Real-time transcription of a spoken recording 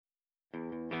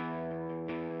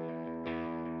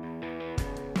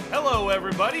Hello,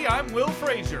 everybody. I'm Will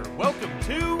Frazier. Welcome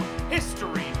to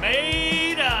History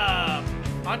Made Up.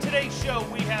 On today's show,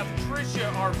 we have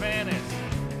Trisha Arvanis,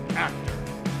 actor,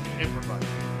 improviser.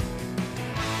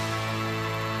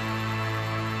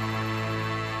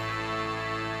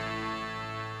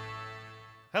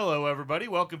 Hello, everybody.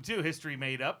 Welcome to History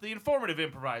Made Up, the informative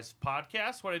improvised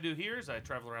podcast. What I do here is I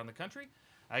travel around the country.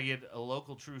 I get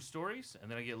local true stories,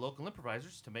 and then I get local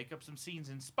improvisers to make up some scenes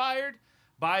inspired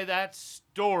by that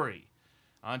story.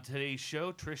 On today's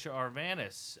show, Trisha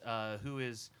Arvanis, who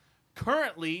is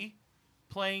currently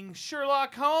playing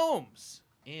Sherlock Holmes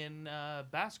in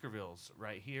Baskervilles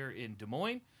right here in Des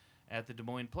Moines at the Des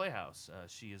Moines Playhouse.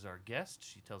 She is our guest.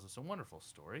 She tells us a wonderful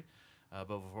story. But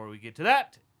before we get to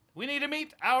that, we need to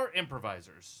meet our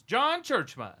improvisers. John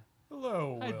Churchma.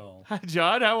 Hello, Will. Hi,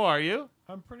 John. How are you?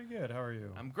 I'm pretty good. How are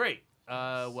you? I'm great.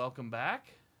 Welcome back.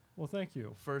 Well, thank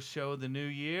you. First show of the new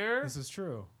year. This is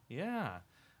true. Yeah.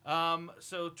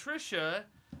 So Trisha,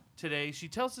 today, she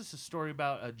tells us a story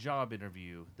about a job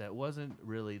interview that wasn't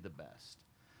really the best.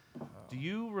 Do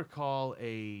you recall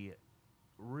a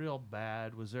real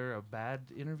bad, was there a bad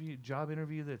job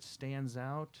interview that stands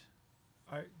out?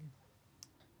 I've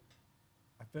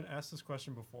been asked this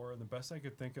question before, and the best I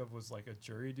could think of was like a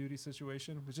jury duty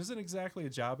situation, which isn't exactly a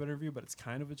job interview, but it's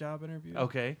kind of a job interview.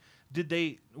 Okay. Did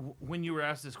when you were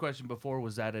asked this question before,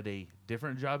 was that at a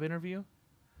different job interview?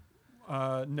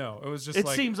 No, it was just It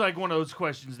seems like one of those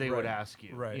questions they would Right, ask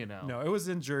you. Right. You know. No, it was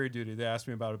in jury duty. They asked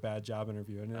me about a bad job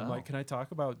interview, and I'm Oh. like, can I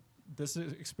talk about this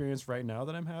experience right now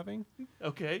that I'm having?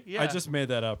 Okay. Yeah. I just made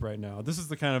that up right now. This is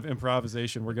the kind of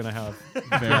improvisation we're going to have Very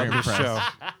throughout this impressed. show.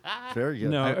 Very good.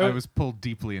 No, I was pulled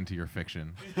deeply into your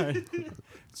fiction.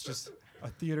 It's just a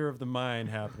theater of the mind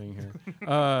happening here.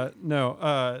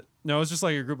 No, it's just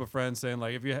like a group of friends saying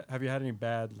like, have you had any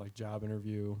bad like job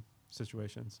interview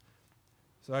situations?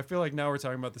 So I feel like now we're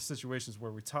talking about the situations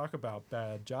where we talk about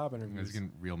bad job It's interviews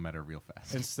getting real meta real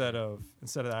fast. instead of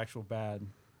the actual bad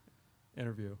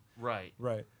interview. Right.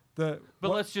 Right. But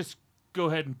let's just go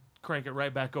ahead and crank it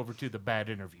right back over to the bad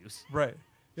interviews. Right.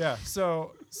 Yeah.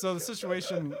 So the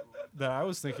situation that I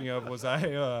was thinking of was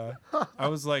I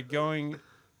was like going,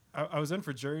 I was in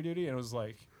for jury duty, and it was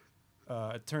like,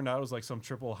 it turned out it was like some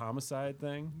triple homicide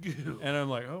thing, and I'm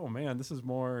like, oh man, this is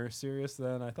more serious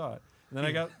than I thought. And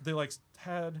then they like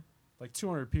had like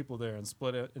 200 people there and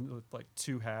split it into like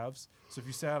two halves. So if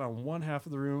you sat on one half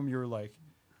of the room, you were like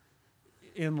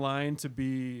in line to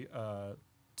be a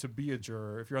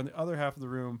juror. If you're on the other half of the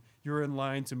room, you're in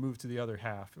line to move to the other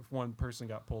half if one person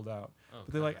got pulled out. Okay.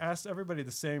 But they like asked everybody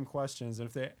the same questions, and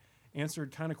if they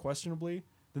answered kind of questionably,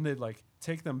 then they'd like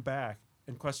take them back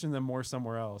and question them more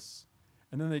somewhere else.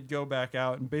 And then they'd go back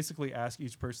out and basically ask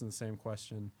each person the same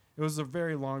question. It was a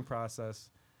very long process.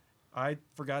 I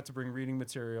forgot to bring reading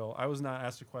material. I was not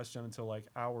asked a question until like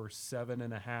hour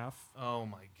 7.5. Oh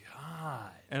my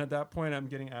God. And at that point, I'm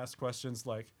getting asked questions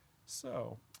like,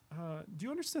 so, do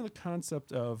you understand the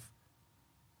concept of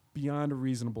beyond a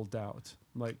reasonable doubt?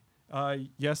 I'm like,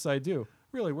 yes, I do.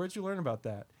 Really? Where'd you learn about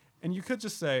that? And you could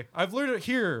just say, I've learned it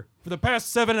here for the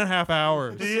past 7.5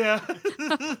 hours. Yeah.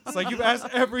 It's like you've asked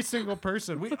every single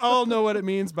person. We all know what it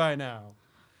means by now.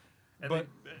 But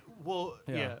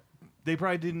yeah. They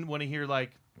probably didn't want to hear like,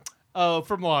 oh,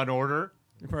 from Law and Order.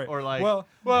 right. Or like, well,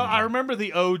 I remember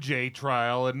the OJ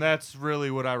trial, and that's really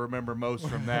what I remember most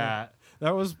from that.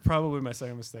 that was probably my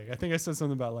second mistake. I think I said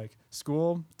something about like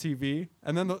school, TV,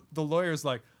 and then the lawyer's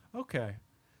like, okay,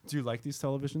 do you like these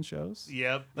television shows?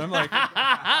 Yep. And I'm like, and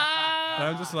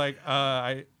I'm just like,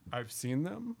 I've seen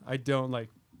them. I don't like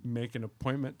make an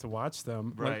appointment to watch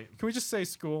them. Like, Right. can we just say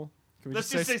school? Can we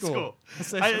Let's just say school. Let's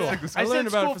say I school. I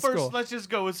learned said about school it for first. school. Let's just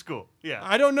go with school. Yeah.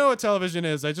 I don't know what television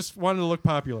is. I just wanted to look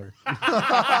popular.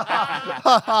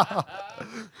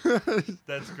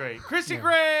 That's great. Christy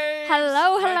Gray.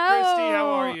 Hello. Hi, Christy. How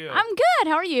are you? I'm good.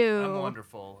 How are you? I'm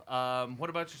wonderful.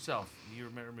 What about yourself? You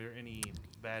remember any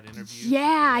bad interviews?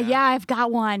 Yeah, I've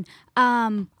got one.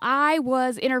 I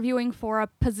was interviewing for a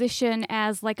position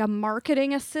as like a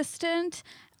marketing assistant,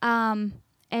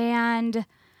 and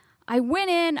I went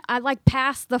in. I like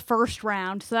passed the first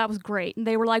round, so that was great. And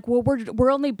they were like, "Well,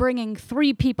 we're only bringing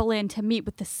 3 people in to meet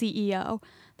with the CEO."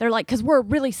 They're like, "Because we're a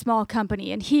really small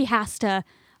company, and he has to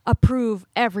approve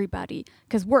everybody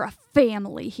because we're a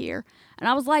family here." And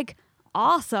I was like,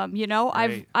 awesome, you know,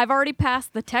 Right. I've already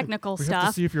passed the technical We stuff. have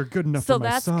to see if you're good enough so for my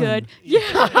that's son. good. Yeah.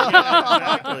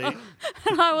 Exactly.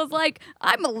 And I was like,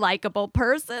 I'm a likable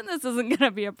person. This isn't going to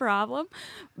be a problem.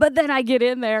 But then I get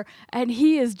in there and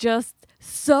he is just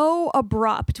so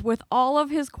abrupt with all of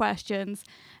his questions.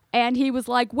 And he was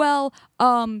like, well,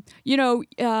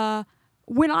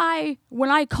 when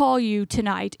I call you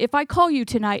tonight, if I call you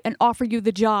tonight and offer you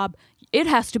the job, it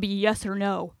has to be yes or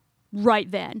no right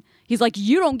then. He's like,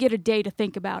 you don't get a day to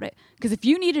think about it, because if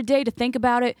you need a day to think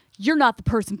about it, you're not the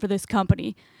person for this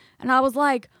company. And I was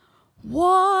like,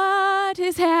 what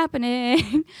is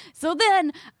happening? So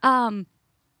then,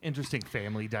 Interesting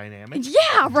family dynamic.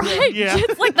 yeah, right. Yeah.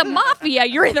 It's like the mafia.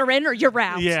 You're either in or you're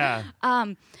out. Yeah.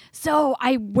 So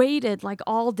I waited like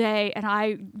all day, and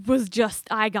I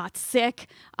got sick.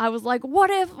 I was like, what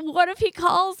if he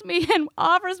calls me and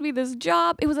offers me this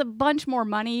job? It was a bunch more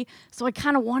money, so I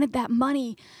kind of wanted that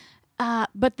money.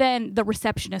 But then the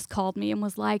receptionist called me and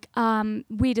was like,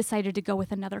 we decided to go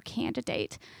with another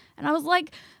candidate. And I was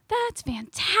like, that's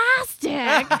fantastic.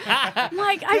 I'm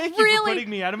like, Thank you for putting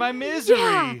me out of my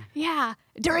misery. Yeah.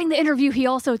 During the interview, he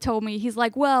also told me, he's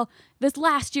like, well, this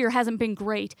last year hasn't been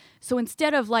great. So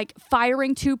instead of like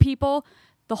firing 2 people,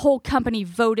 the whole company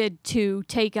voted to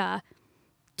take a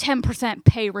 10%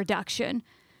 pay reduction.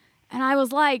 And I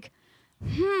was like,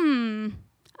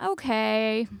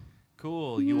 okay.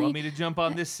 Cool. You want me to jump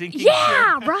on this sinking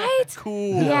Yeah, ship? right?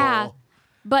 Cool. Yeah.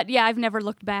 But yeah, I've never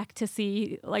looked back to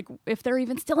see like if they're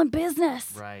even still in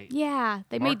business. Right. Yeah.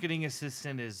 They made Marketing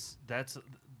assistant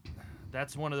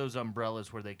that's one of those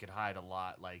umbrellas where they could hide a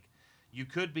lot. Like, you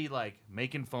could be like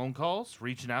making phone calls,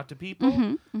 reaching out to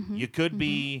people. You could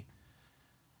be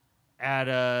at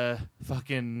a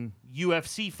fucking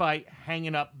UFC fight,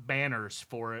 hanging up banners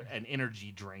for an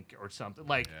energy drink or something.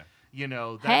 Like, you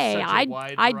know, that's hey, such a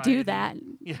wide I'd do variety. that.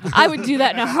 Yeah. I would do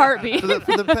that in a heartbeat.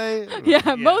 for the pay.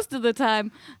 Yeah, most of the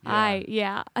time,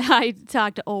 Yeah. I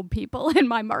talk to old people in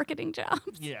my marketing jobs.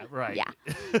 Yeah, right. Yeah.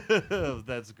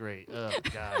 That's great. Oh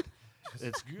God.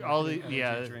 It's all the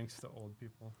Energy drinks to old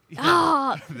people.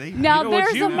 Ah, They- now You know what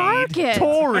there's you a need? market.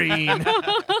 Taurine.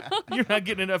 You're not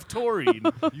getting enough taurine.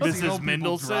 You This seen is old people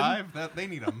Mendelsohn. drive? That they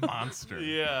need a monster.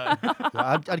 Yeah.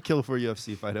 I'd kill for a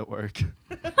UFC fight at work.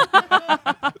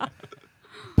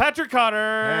 Patrick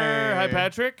Cotter. Hey. Hi,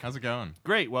 Patrick. How's it going?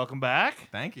 Great. Welcome back.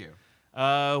 Thank you.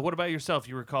 What about yourself?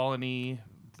 You recall any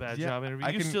bad Yeah, job interview? I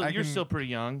You're can- I you're can- still pretty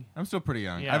young. I'm still pretty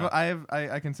young. Yeah.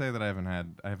 I can say that I haven't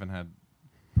had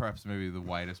perhaps maybe the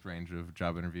widest range of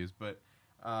job interviews, but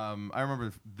I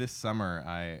remember this summer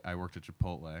I worked at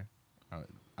Chipotle.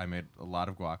 I made a lot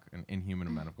of guac, an inhuman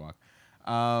amount of guac,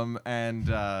 and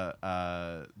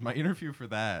my interview for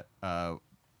that,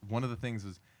 one of the things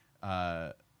was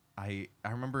I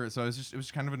remember, so it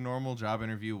was kind of a normal job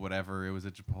interview, whatever. It was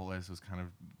at Chipotle, so it was kind of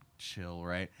chill,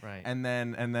 right? Right. And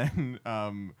then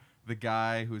the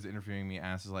guy who was interviewing me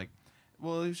asked, like,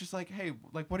 well, he was just like, hey,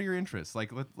 like, what are your interests?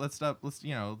 Like, let's not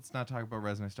talk about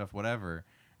resume stuff, whatever.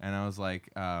 And I was like,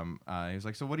 he was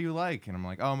like, so what do you like? And I'm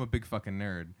like, oh, I'm a big fucking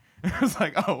nerd. I was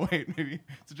like, oh, wait, maybe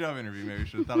it's a job interview. Maybe I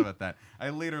should have thought about that. I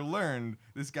later learned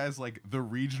this guy's like the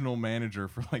regional manager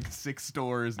for like 6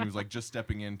 stores, and he was like just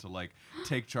stepping in to like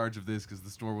take charge of this because the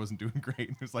store wasn't doing great. And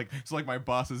it was like, so like my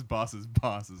boss's boss's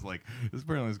boss is like,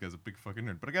 apparently this guy's a big fucking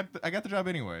nerd. But I got the job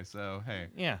anyway. So hey,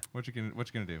 Yeah. what you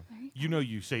gonna do? You know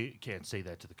you can't say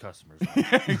that to the customers.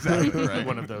 Exactly. Right.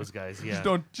 One of those guys. Yeah.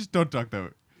 Just don't talk that way.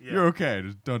 Yeah. You're okay.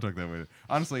 Just don't talk that way.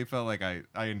 Honestly, it felt like I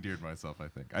endeared myself. I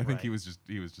think Right. he was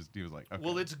like, okay.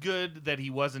 Well, it's good that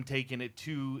he wasn't taking it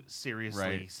too seriously,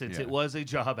 Right, since yeah. it was a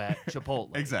job at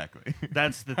Chipotle. Exactly.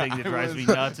 That's the thing that I drives was-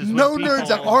 me nuts. Is No when nerds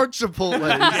at people- our Chipotle.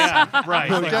 Yeah,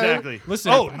 right. Okay. Exactly.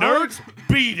 Listen, oh, if nerds,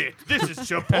 beat it. This is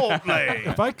Chipotle.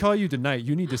 If I call you tonight,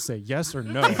 you need to say yes or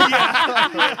no.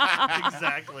 Yeah,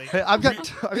 exactly. Hey, I've got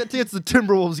tickets to the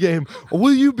Timberwolves game.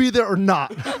 Will you be there or not?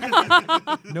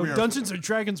 No Dungeons and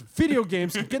Dragons video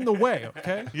games can get in the way,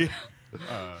 okay?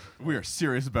 We are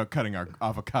serious about cutting our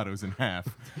avocados in half.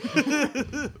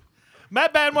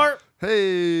 Matt Badmore.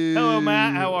 Hey. Hello,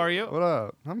 Matt. How are you? What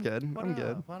up? I'm good. I'm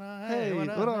good. Hey, what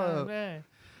up? Hey.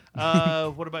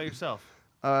 What about yourself?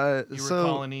 Uh, You so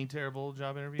recall any terrible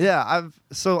job interviews? yeah,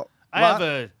 I have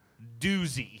a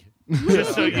doozy.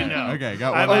 Just so you know. Okay,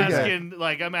 got I'm one.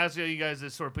 Okay. asking you guys to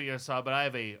sort of put you on spot, but I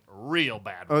have a real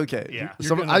bad one. Okay. Yeah.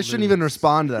 So gonna I shouldn't even lose.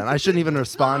 respond to them. I shouldn't even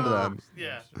respond to them.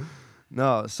 Yeah.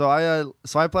 No. So I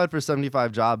applied for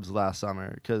 75 jobs last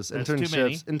summer because That's too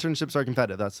many. internships are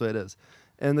competitive. That's the way it is.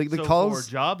 And the So calls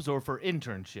for jobs or for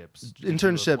internships? did you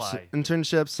internships.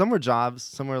 apply? Some were jobs.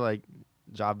 Some were like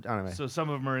job. I don't know. So some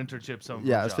of them are internships, some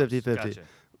Yeah, are it's jobs. 50-50. Gotcha.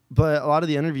 But a lot of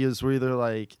the interviews were either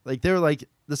like they were like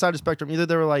the side of the spectrum. Either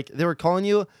they were calling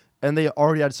you and they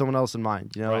already had someone else in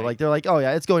mind. You know, Right. like they're like, oh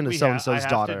yeah, it's going to so and I so's have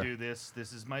daughter. to do this.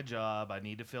 This is my job. I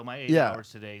need to fill my 8 Yeah.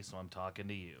 hours today, so I'm talking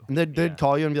to you. And they'd Yeah.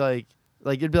 call you and be like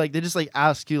it'd be like they just like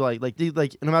ask you like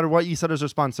no matter what you said as a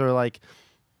response, they're like,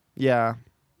 yeah,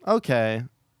 okay.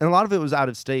 and a lot of it was out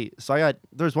of state. So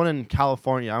there's one in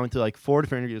California. I went through like 4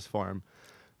 different interviews for him,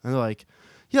 and they're like,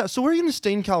 yeah, so where are you gonna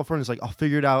stay in California? It's like, I'll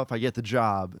figure it out if I get the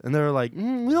job. And they were like,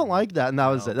 we don't like that. And that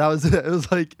was No. it. That was it. It was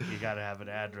like, You got to have an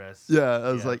address. yeah,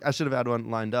 I was Yeah. like, I should have had one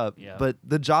lined up. Yeah. But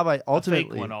the job I A ultimately,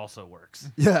 fake one also works.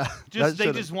 yeah, Just that they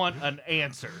should've- just want an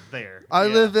answer there. I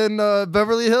Yeah. live in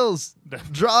Beverly Hills.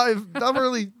 Drive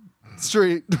Beverly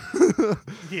Street.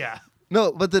 Yeah.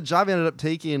 No, but the job I ended up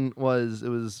taking was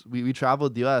we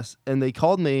traveled the U.S. and they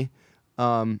called me,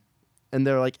 and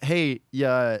they're like, hey,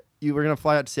 yeah, we're gonna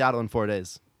fly out to Seattle in 4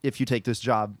 days if you take this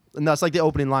job, and that's like the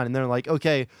opening line. And they're like,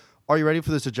 okay, are you ready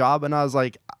for this job? And I was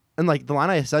like, and like the line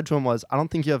I said to him was, I don't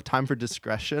think you have time for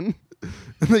discretion.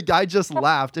 And the guy just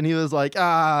laughed and he was like,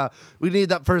 we need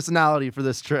that personality for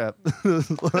this trip. It was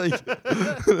like,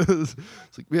 it's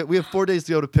like we have 4 days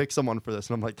to go to pick someone for this.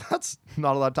 And I'm like, that's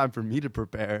not a lot of time for me to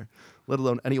prepare, let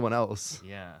alone anyone else.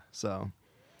 Yeah. So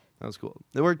that was cool.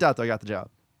 It worked out though. I got the job.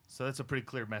 So that's a pretty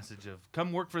clear message of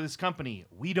come work for this company.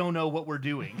 We don't know what we're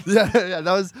doing. Yeah, that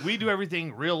was, We do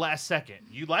everything real last second.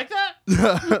 You like that?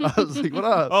 I was like, what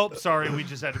up? Oh, sorry, we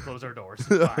just had to close our doors.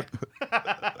 Bye.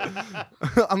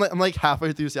 I'm like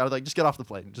halfway through Seattle, like, just get off the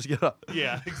plane. Just get up.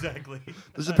 Yeah, exactly.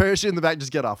 There's a parachute in the back.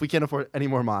 Just get off. We can't afford any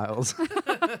more miles.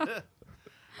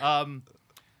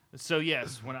 So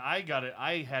yes, when I got it,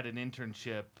 I had an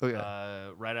internship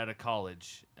Okay. right out of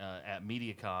college at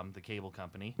Mediacom, the cable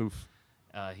company Oof.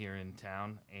 here in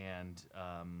town, and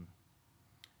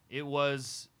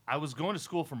I was going to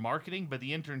school for marketing, but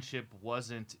the internship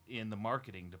wasn't in the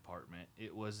marketing department.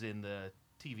 It was in the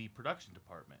TV production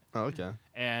department. Oh, okay.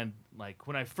 And like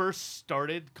when I first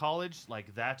started college,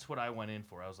 like that's what I went in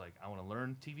for. I was like, I want to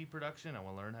learn TV production. I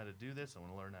want to learn how to do this. I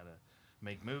want to learn how to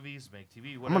make movies, make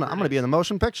TV. I'm gonna be in the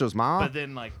motion pictures, Mom. But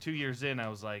then, like 2 years in, I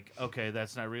was like, okay,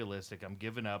 that's not realistic. I'm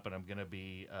giving up, and I'm gonna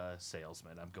be a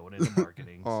salesman. I'm going into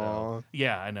marketing. So Aw.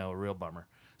 yeah, I know, a real bummer.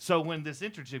 So when this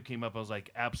internship came up, I was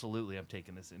like, absolutely, I'm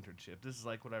taking this internship. This is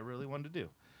like what I really wanted to do.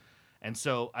 And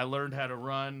so I learned how to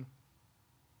run.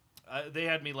 They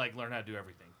had me like learn how to do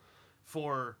everything.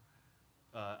 For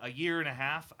a year and a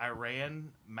half, I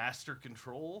ran master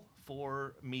control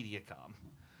for Mediacom.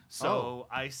 So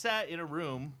I sat in a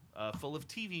room full of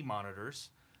TV monitors,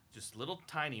 just little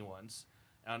tiny ones.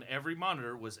 On every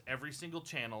monitor was every single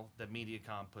channel that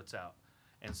Mediacom puts out.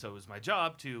 And so it was my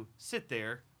job to sit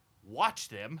there, watch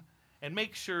them, and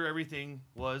make sure everything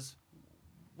was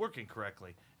working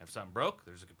correctly. If something broke,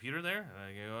 there's a computer there, and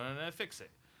I go and I fix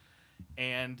it.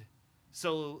 And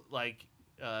so, like,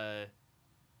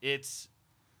 it's,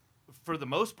 for the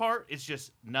most part, it's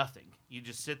just nothing. You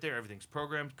just sit there, everything's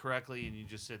programmed correctly, and you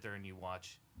just sit there and you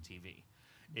watch TV.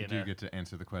 Do you get to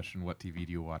answer the question, what TV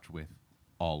do you watch with?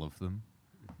 All of them.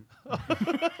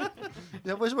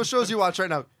 Yeah, what shows you watch right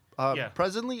now? Yeah.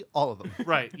 Presently, all of them.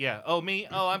 Right, yeah. Oh, me?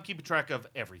 Oh, I'm keeping track of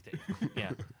everything.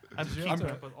 Yeah. I'm Did you keeping have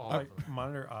track to of all of them.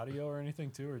 monitor audio or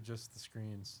anything too, or just the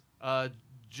screens?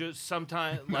 Just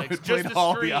sometimes, like, it just played the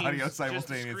all the screens, audio just the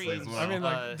simultaneously as screens. well. I mean,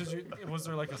 like, Uh, was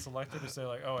there like a selector to say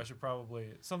like, oh, I should probably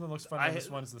something looks fun I on this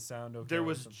had- one, is the sound okay? there or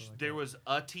was something like there that? was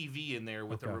a TV in there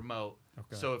with a Okay. remote.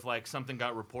 Okay. So if like something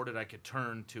got reported, I could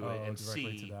turn to it and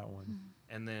directly see. to that one.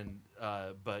 And then,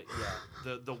 but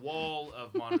yeah, the wall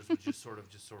of monitors was just sort of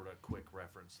a quick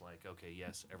reference, like, okay,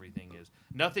 yes,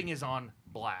 nothing is on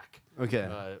black,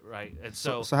 Okay. right? And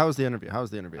so so how was the interview? How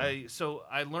was the interview?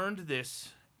 I learned this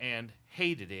and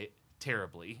hated it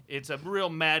terribly. It's a real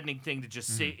maddening thing to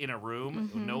just sit in a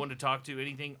room, with no one to talk to,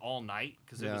 anything all night,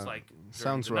 because it was Yeah, like during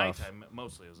sounds the rough. nighttime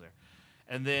mostly. I was there,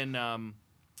 and then,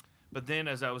 but then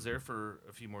as I was there for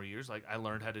a few more years, like I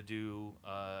learned how to do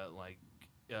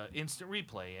instant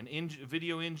replay and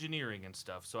video engineering and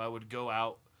stuff. So I would go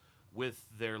out with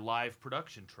their live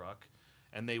production truck,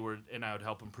 and I would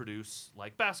help them produce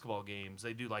like basketball games.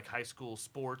 They do like high school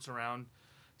sports around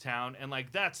town, and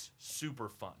like that's super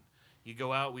fun. You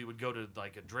go out, we would go to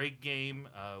like a Drake game,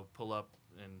 pull up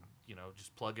and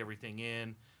just plug everything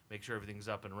in, make sure everything's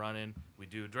up and running. We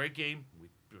do a Drake game, we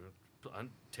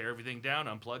tear everything down,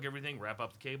 unplug everything, wrap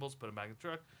up the cables, put them back in the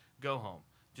truck, go home.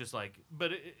 Just like,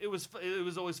 but it was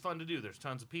always fun to do. There's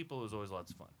tons of people. It was always lots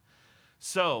of fun.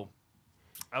 So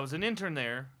I was an intern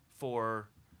there for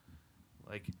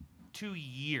like 2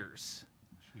 years.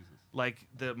 Jesus. Like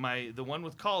the one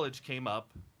with college came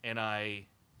up, and I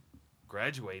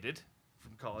graduated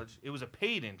from college. It was a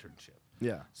paid internship,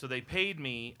 yeah. so they paid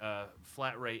me a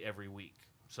flat rate every week.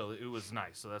 So it was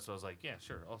nice. So that's why I was like, yeah,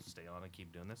 sure, I'll stay on and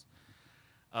keep doing this.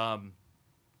 And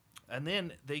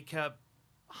then they kept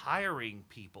hiring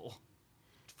people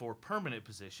for permanent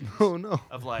positions. Oh no.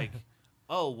 Of like,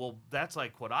 oh, well, that's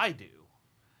like what I do.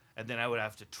 And then I would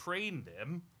have to train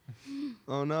them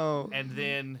Oh no. and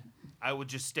then I would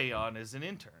just stay on as an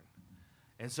intern.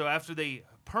 And so after they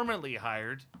permanently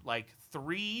hired like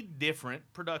 3 different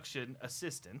production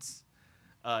assistants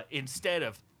instead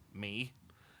of me,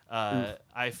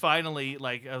 I finally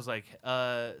I was like,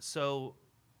 so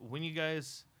when you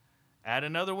guys add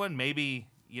another one, maybe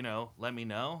let me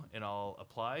know and I'll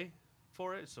apply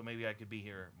for it. So maybe I could be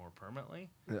here more permanently.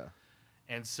 Yeah.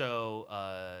 And so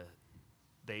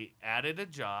they added a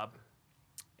job,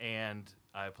 and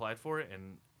I applied for it,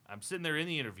 and I'm sitting there in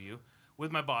the interview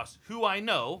with my boss, who I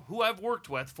know, who I've worked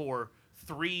with for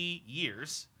 3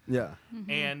 years, Yeah.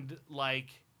 and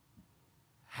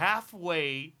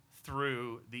halfway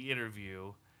through the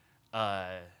interview,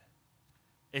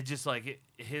 it just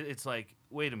it's like,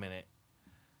 wait a minute,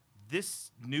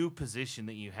 this new position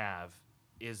that you have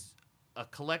is a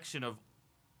collection of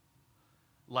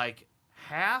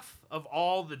half of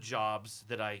all the jobs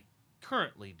that I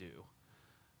currently do,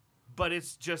 but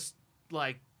it's just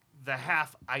the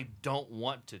half I don't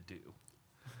want to do.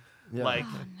 Yeah.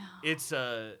 It's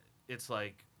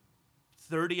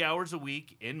 30 hours a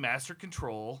week in master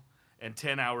control and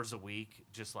 10 hours a week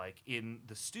just in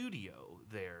the studio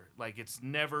there. It's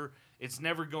never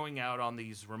going out on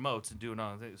these remotes and doing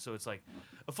all the things. So it's like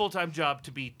a full-time job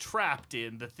to be trapped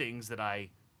in the things that I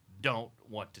don't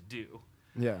want to do.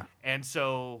 Yeah. And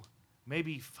so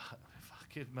maybe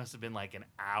it must have been an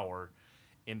hour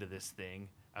into this thing.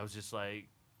 I was just like,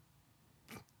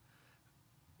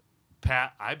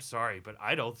 Pat, I'm sorry, but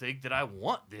I don't think that I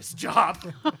want this job.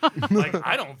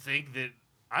 I don't think that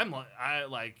I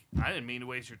didn't mean to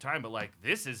waste your time, but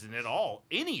this isn't at all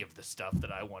any of the stuff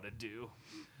that I want to do.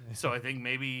 So I think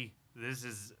maybe this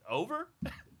is over.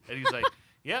 And he's like,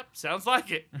 yep, sounds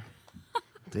like it.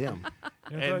 Damn.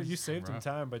 And- You saved him Rough.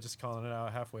 time by just calling it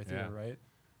out halfway through, Yeah. right?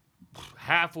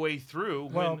 Halfway through,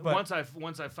 Well, but-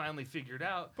 once I finally figured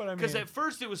out, But I because mean- at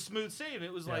first it was smooth sailing.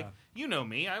 It was Yeah. you know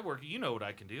me, I work. You know what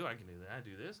I can do. I can do that. I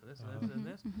do this and this and this and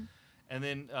this. And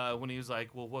then when he was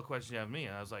like, "Well, what question do you have of me?"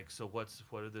 And I was like, "So what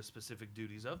are the specific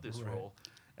duties of this Right. role?"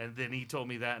 And then he told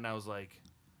me that, and I was like,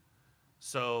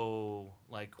 "So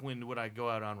when would I go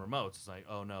out on remotes?" It's like,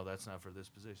 "Oh no, that's not for this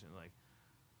position."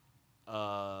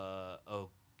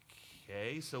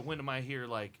 Okay. So when am I here?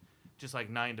 Just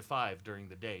 9 to 5 during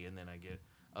the day, and then I get,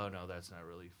 "Oh no, that's not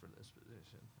really for this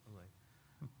position." I'm like,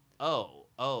 "Oh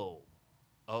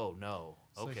no,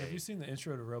 It's like, have okay." you seen the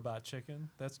intro to Robot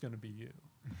Chicken? That's going to be you,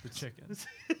 the chicken.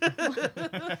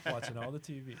 Watching all the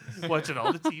TVs. Watching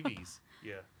all the TVs.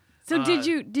 Yeah. So did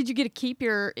you get to keep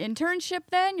your internship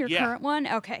then? Your Yeah. current one?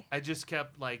 Okay. I just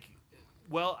kept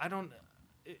well, I don't.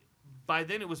 By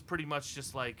then it was pretty much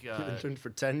just Interned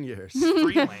for 10 years.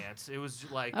 freelance. It was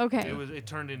Okay. It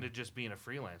turned into just being a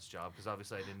freelance job because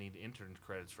obviously I didn't need intern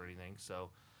credits for anything. So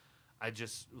I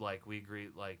just we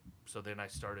agreed so then I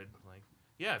started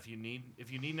yeah, if you need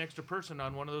an extra person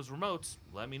on one of those remotes,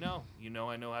 let me know.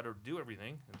 I know how to do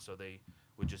everything, and so they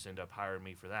would just end up hiring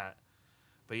me for that.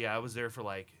 But yeah, I was there for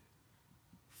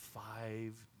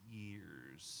 5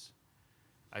 years.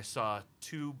 I saw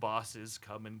 2 bosses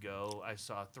come and go. I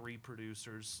saw 3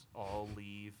 producers all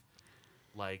leave.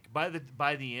 By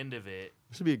the end of it,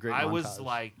 This would be a great I montage.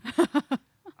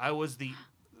 was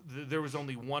there was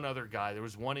only one other guy. There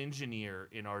was one engineer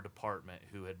in our department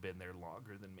who had been there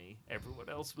longer than me. Everyone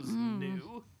else was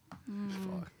new.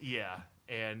 Fuck. Yeah,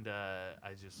 and I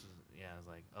was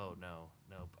like, oh no,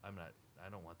 nope, I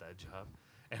don't want that job.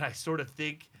 And I sort of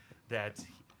think that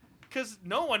because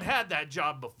no one had that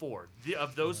job before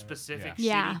of those specific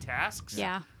Yeah. shitty tasks.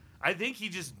 Yeah. I think he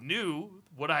just knew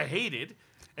what I hated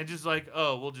and just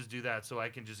oh, we'll just do that so I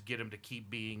can just get him to keep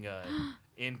being a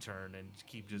intern and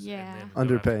keep just Yeah. and then don't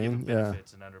have to give him Underpaying, yeah.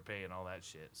 benefits and underpay and all that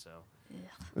shit. So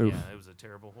Oof. yeah, it was a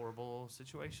terrible, horrible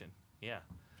situation. Yeah.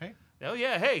 Hey. Oh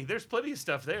yeah, hey, there's plenty of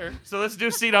stuff there. So let's do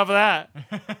a scene off of that.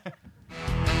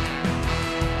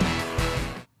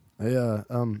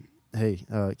 Hey,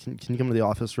 can you come to the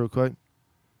office real quick?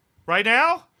 Right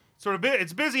now?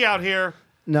 It's busy out here.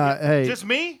 No, hey. Just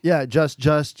me? Yeah, just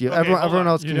you. Okay, everyone hold on.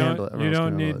 else You can handle it. don't, you Everyone else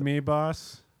don't can need handle me,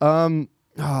 boss.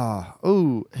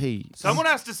 it. Hey. Someone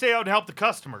has to stay out and help the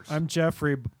customers. I'm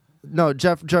Jeffrey. No,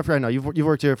 Jeffrey, I know you've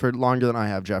worked here for longer than I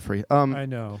have, Jeffrey. I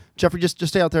know. Jeffrey, just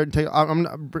stay out there and take.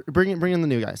 Bring in the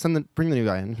new guy. Bring the new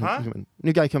guy in. Huh? Come in.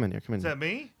 New guy, come in here. Come in. Is Here. that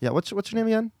me? Yeah. What's your name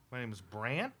again? My name is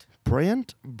Brant.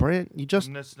 Brant. You just.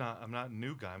 I'm not a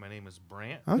new guy. My name is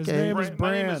Brant. Okay. His name is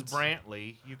My name is Brant.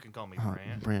 Brantley. You can call me Oh,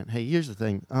 Brant. Brant. Hey, here's the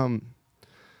thing.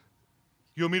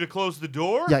 You want me to close the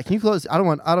door? Yeah. Can you close? I don't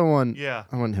want. Yeah.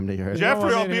 I want him to hear it. Yeah. Jeffrey,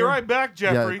 want I'll me to be hear- right back,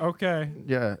 Jeffrey. Okay.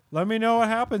 Yeah. Let me know what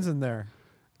happens in there.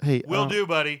 Hey. Will do,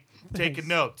 buddy. Taking Thanks.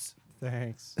 notes.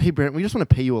 Thanks. Hey, Brent, we just want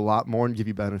to pay you a lot more and give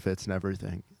you benefits and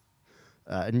everything.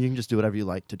 And you can just do whatever you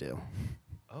like to do.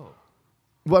 Oh,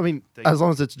 Well, I mean, Thank as you.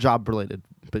 long as it's job related,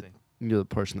 but Thank- you're the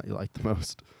person that you like the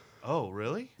most. oh,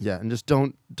 really? Yeah, and just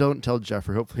don't tell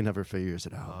Jeffrey. Hopefully, he never figures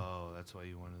it out. Oh, that's why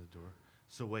you wanted the door.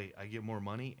 So wait, I get more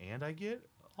money and I get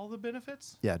all the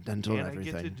benefits, Yeah, dental and and I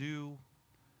get to everything.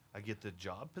 I get the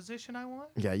job position I want.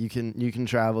 Yeah, you can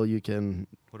travel. You can.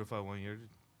 What if I want your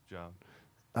job?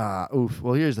 Oof.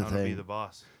 Well, here's I the want to be thing. the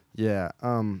boss. Yeah. I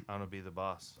want to be the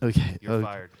boss. Okay. You're okay.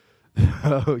 fired.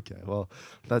 Okay. Well,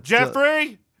 that's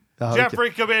Jeffrey, okay.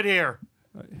 Jeffrey, come in here.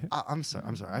 I'm sorry.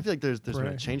 I'm sorry. I feel like there's been a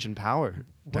Right. change in power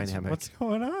dynamic. What's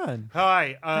going on?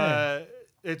 Hi,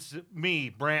 it's me,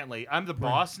 Brantley. I'm the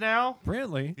boss now.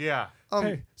 Brantley? Yeah,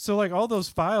 Hey, so like all those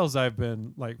files I've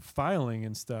been like filing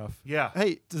and stuff. yeah.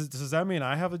 Hey, Does that mean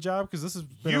I have a job? Because this has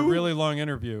been You- a really long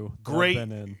interview. that I've Great,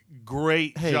 been in.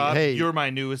 great Hey, job. hey. You're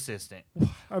my new assistant.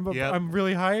 Yep. I'm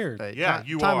really hired. hey, Yeah,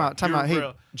 you time are. out. Time You're out. Hey,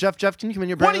 real- Jeff, can you come in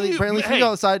here? What do Brantley, you- Brantley, can hey, you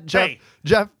go outside? Jeff, hey.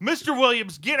 Jeff. Mr.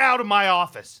 Williams, get out of my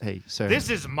office. Hey, sir. This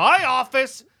is my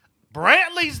office.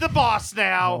 Brantley's the boss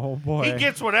now. Oh, boy. He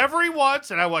gets whatever he wants,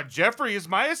 and I want Jeffrey as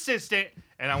my assistant,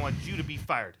 and I want you to be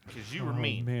fired because you were Oh,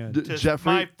 mean man. D- to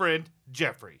Jeffrey? my friend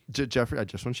Jeffrey. Jeffrey, I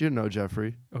just want you to know,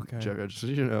 Jeffrey. Okay. Jeffrey, I just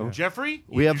want you to know. Jeffrey,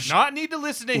 We you have do sh- not need to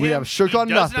listen to him. we have shook he on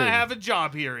does nothing. not have a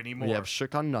job here anymore. We have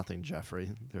shook on nothing,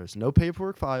 Jeffrey. There is no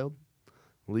paperwork filed.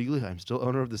 Legally, I'm still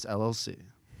owner of this LLC.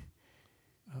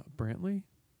 Brantley?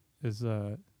 Is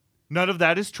None of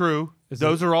that is true. Is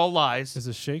Those are all lies.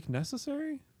 a shake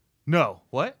necessary? No.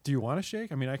 What? Do you want a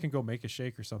shake? I mean, I can go make a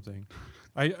shake or something.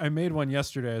 I made one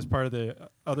yesterday as part of the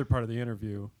other part of the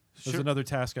interview. There's Sure. another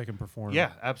task I can perform.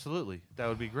 Yeah, absolutely. That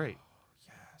would be great.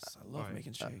 Yes, I love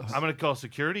making shakes. I'm going to call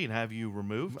security and have you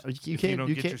removed. You if you can't- don't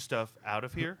you get can't- your stuff out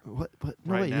of here. What? No,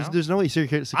 Right wait. now? There's no way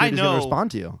security's going to know.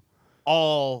 respond to you.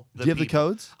 All the Do you have the people.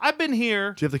 codes? I've been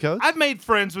here. Do you have the codes? I've made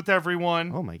friends with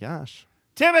everyone. Oh my gosh.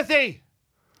 Timothy.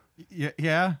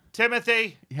 Yeah.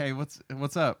 Timothy. Hey,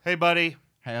 what's up? Hey, buddy.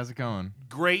 Hey, how's it going?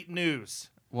 Great news.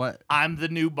 What? I'm the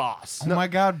new boss. Oh my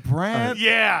God, Brent.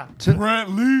 Yeah.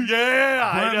 Brantley.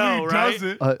 Yeah, I know, right? does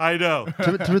it. I know.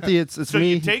 Timothy, it's So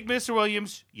me. you take Mr.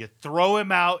 Williams, you throw him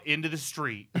out into the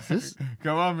street. This?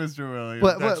 Come on, Mr.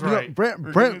 Williams. That's no, right.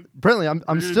 Brantley, I'm We're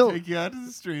gonna still. take you out to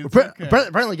the street. It's Brent, okay.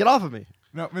 Brantley, get off of me.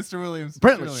 No, Mr. Williams.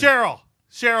 Brantley. Mr.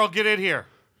 Cheryl, get in here.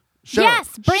 Cheryl,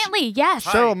 Yes, Brantley. Yes.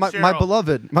 Hi, Cheryl, my Cheryl.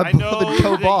 beloved, my I know beloved that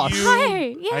co-boss. you-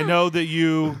 Hi. Yeah. I know that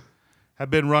you have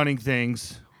been running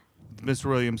things with Mr.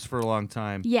 Williams for a long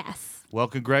time. Yes. Well,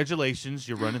 congratulations.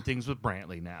 You're running things with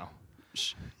Brantley now.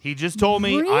 He just told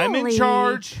me I'm in Really?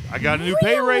 charge. I got a new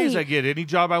pay raise. Really? I get any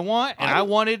job I want, and I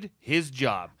wanted his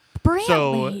job.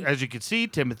 So, Brantley. as you can see,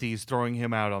 Timothy's throwing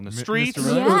him out on the Mr. streets.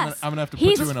 Williams, Yes. I'm gonna have to put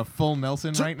He's- you in a full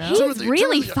Nelson right now. He's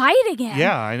really fighting him.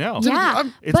 Yeah, I know. Yeah.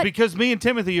 It's but because me and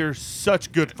Timothy are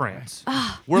such good friends.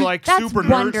 We're like that's super nerds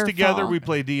wonderful. together. We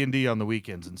play D&D on the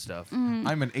weekends and stuff.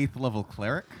 I'm an 8th level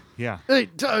cleric. Yeah. Hey,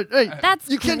 That's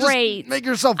you can't great. just make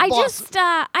yourself I boss.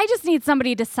 just need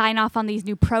somebody to sign off on these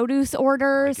new produce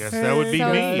orders. I guess that would be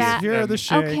So me. that- Here are the And-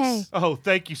 shakes. Okay. Oh,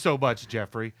 thank you so much,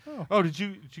 Jeffrey. Oh, did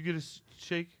you get a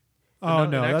shake? Oh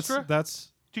An no, extra?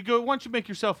 that's. Did you go? Why don't you make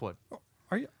yourself one?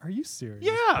 Are you serious?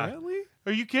 Yeah. Brantley?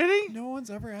 Are you kidding? No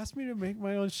one's ever asked me to make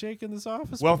my own shake in this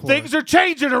office. Well, before. things are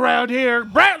changing around here.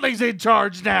 Brantley's in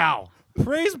charge now.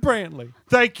 Praise Brantley.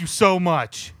 Thank you so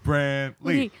much.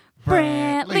 Brantley.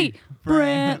 Brantley.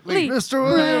 Brantley. Mr.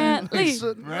 Williams.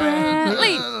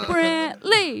 Brantley.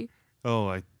 Brantley. Oh,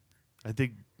 I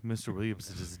think Mr.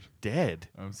 Williams is dead.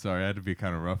 I'm sorry, I had to be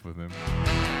kind of rough with him.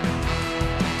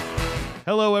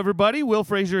 Hello, everybody. Will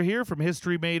Frazier here from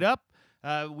History Made Up.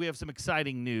 We have some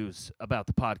exciting news about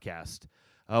the podcast.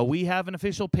 We have an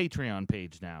official Patreon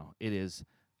page now. It is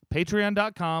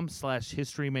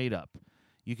patreon.com/historymadeup.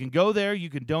 You can go there. You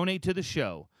can donate to the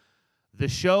show. The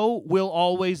show will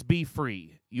always be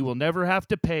free. You will never have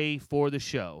to pay for the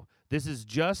show. This is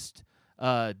just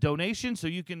donation, so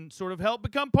you can sort of help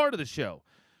become part of the show.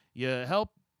 You help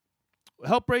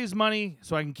raise money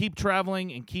so I can keep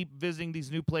traveling and keep visiting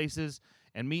these new places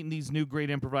and meeting these new great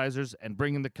improvisers and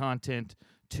bringing the content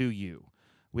to you.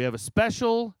 We have a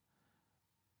special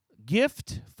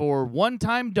gift for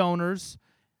one-time donors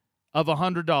of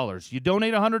 $100. You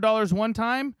donate $100 one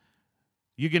time,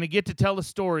 you're going to get to tell a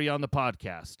story on the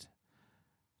podcast.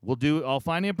 I'll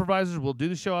find improvisers, we'll do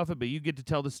the show off it, but you get to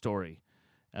tell the story.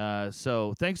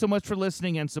 So thanks so much for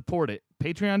listening and support it.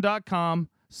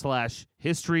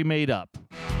 Patreon.com/historymadeup.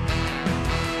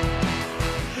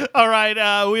 All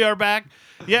right, we are back.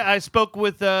 Yeah, I spoke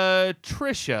with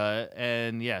Trisha,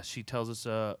 and yeah, she tells us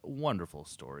a wonderful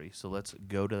story. So let's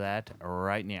go to that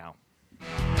right now.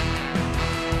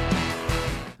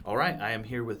 All right, I am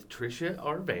here with Trisha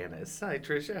Arvanis. Hi,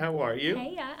 Trisha. How are you?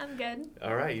 Hey, I'm good.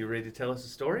 All right, you ready to tell us a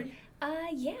story?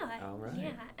 Yeah. All right.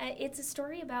 Yeah. It's a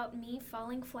story about me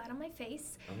falling flat on my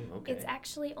face. Oh, okay. It's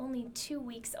actually only 2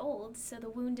 weeks old, so the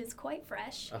wound is quite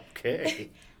fresh. Okay.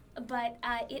 But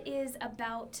it is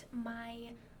about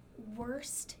my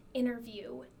worst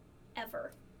interview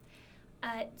ever.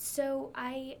 So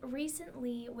I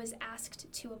recently was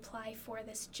asked to apply for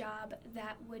this job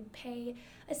that would pay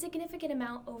a significant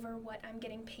amount over what I'm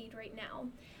getting paid right now.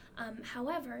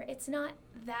 However, it's not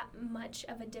that much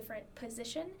of a different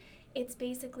position. It's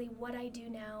basically what I do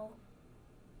now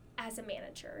as a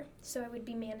manager. So I would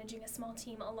be managing a small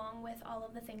team along with all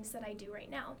of the things that I do right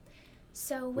now.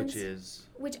 So Which is?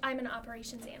 which I'm an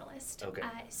operations analyst. Okay.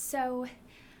 So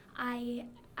I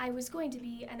was going to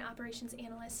be an operations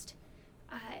analyst.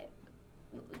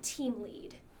 Team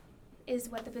lead is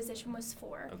what the position was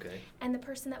for. Okay. And the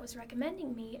person that was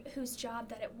recommending me, whose job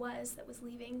that was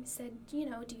leaving, said, do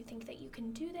you think that you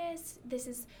can do this? This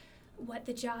is what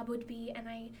the job would be. And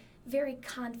I very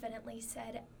confidently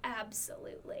said,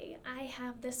 absolutely. I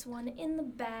have this one in the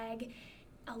bag.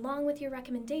 Along with your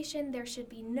recommendation, there should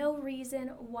be no reason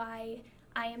why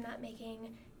I am not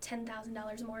making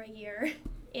 $10,000 more a year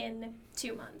in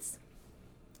 2 months.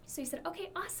 So he said,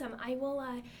 okay, awesome.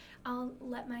 I'll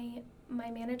let my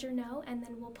manager know, and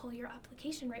then we'll pull your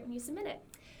application right when you submit it.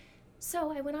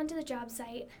 So I went onto the job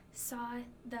site, saw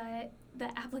the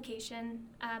application,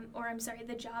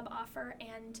 the job offer,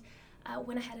 and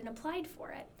went ahead and applied for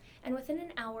it. And within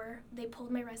an hour, they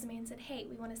pulled my resume and said, hey,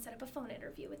 we want to set up a phone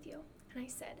interview with you. And I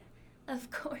said,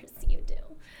 of course you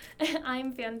do.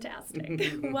 I'm fantastic.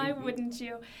 Why wouldn't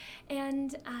you?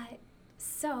 And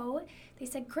so they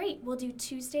said, great, we'll do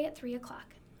Tuesday at 3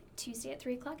 o'clock. Tuesday at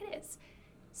 3 o'clock it is.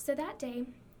 So that day,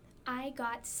 I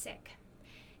got sick,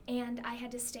 and I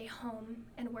had to stay home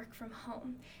and work from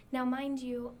home. Now, mind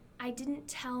you, I didn't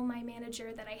tell my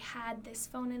manager that I had this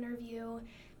phone interview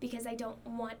because I don't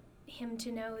want him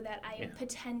to know that I am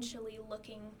potentially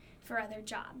looking for other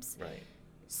jobs. Right.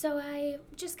 So I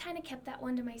just kind of kept that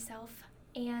one to myself,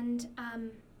 and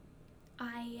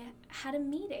I had a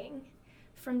meeting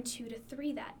from 2 to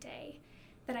 3 that day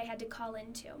that I had to call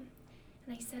into.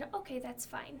 And I said, okay, that's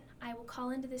fine. I will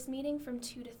call into this meeting from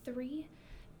 2 to 3.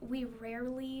 We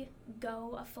rarely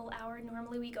go a full hour.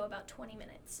 Normally we go about 20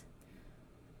 minutes.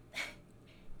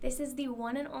 This is the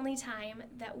one and only time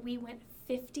that we went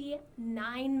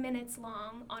 59 minutes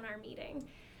long on our meeting.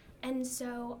 And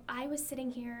so I was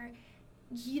sitting here,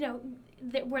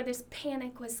 where this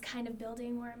panic was kind of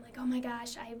building, where I'm like, oh my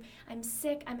gosh, I'm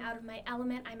sick, I'm out of my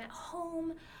element, I'm at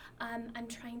home, I'm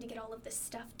trying to get all of this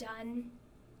stuff done,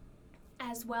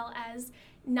 as well as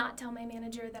not tell my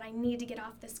manager that I need to get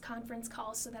off this conference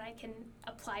call so that I can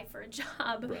apply for a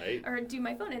job or do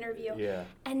my phone interview. Yeah.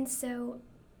 And so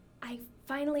I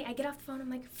get off the phone, I'm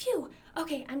like, phew,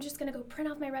 okay, I'm just gonna go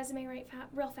print off my resume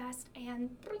real fast,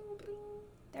 and bling, bling,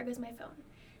 there goes my phone.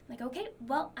 I'm like, okay,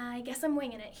 well, I guess I'm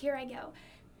winging it. Here I go.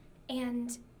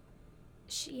 And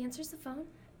she answers the phone,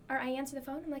 or I answer the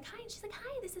phone. I'm like, hi. And she's like,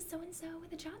 hi, this is so-and-so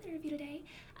with a job interview today.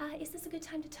 Is this a good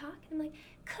time to talk? And I'm like,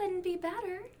 couldn't be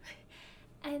better.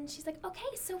 And she's like,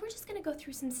 okay, so we're just going to go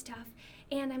through some stuff.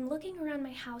 And I'm looking around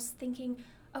my house thinking,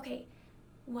 okay,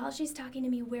 while she's talking to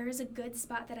me, where is a good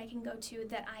spot that I can go to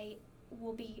that I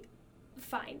will be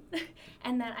fine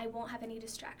and that I won't have any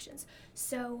distractions?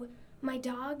 So my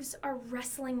dogs are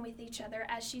wrestling with each other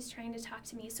as she's trying to talk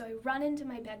to me. So I run into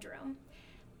my bedroom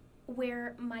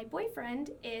where my boyfriend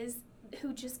is,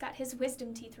 who just got his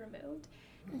wisdom teeth removed.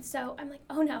 And so I'm like,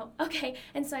 oh no, okay.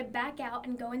 And so I back out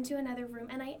and go into another room,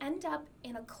 and I end up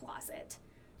in a closet.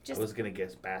 I was going to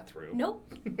guess bathroom.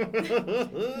 Nope.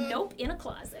 Nope, in a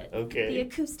closet. Okay. The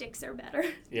acoustics are better.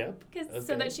 Yep.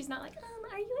 So that she's not like,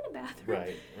 are you in a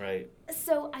bathroom? Right.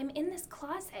 So I'm in this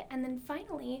closet, and then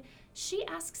finally she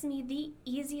asks me the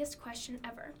easiest question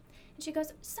ever. And she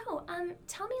goes, so,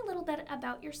 tell me a little bit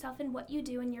about yourself and what you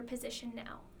do in your position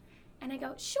now. And I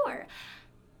go, sure.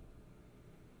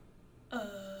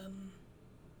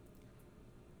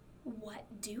 What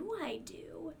do I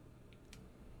do?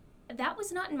 That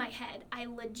was not in my head. I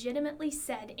legitimately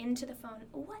said into the phone,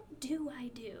 what do I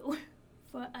do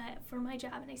for my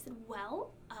job? And I said,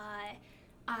 well,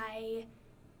 I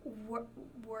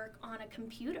work on a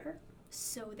computer,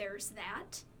 so there's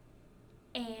that.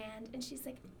 And she's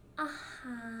like,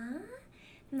 uh-huh.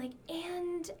 I'm like,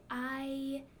 and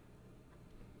I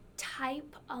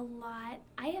type a lot.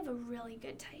 I have a really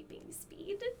good typing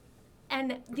speed.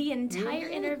 And the entire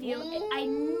interview,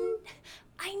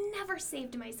 I never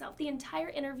saved myself. The entire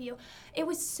interview, it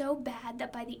was so bad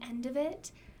that by the end of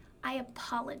it, I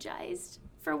apologized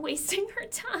for wasting her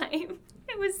time.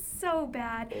 It was so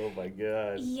bad. Oh my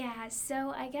god. Yeah,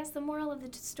 so I guess the moral of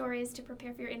the story is to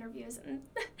prepare for your interviews. And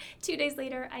 2 days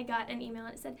later, I got an email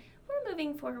and it said, we're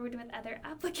moving forward with other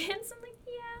applicants. I'm like,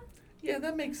 yeah, Yeah,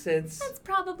 that makes sense. that's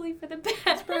probably for the best.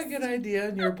 That's probably a good idea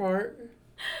on your part.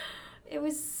 It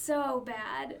was so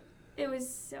bad. It was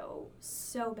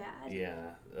so bad.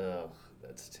 Yeah. Ugh,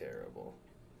 that's terrible.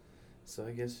 So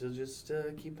I guess you'll just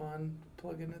keep on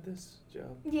plugging at this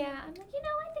job. Yeah, I'm like,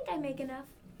 I think I make enough.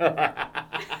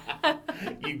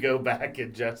 You go back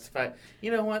and justify.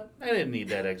 You know what? I didn't need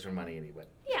that extra money anyway.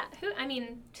 Yeah,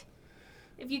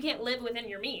 if you can't live within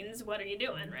your means, what are you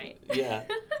doing, right? Yeah.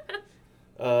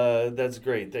 That's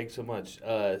great. Thanks so much.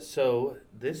 So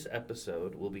this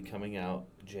episode will be coming out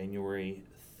January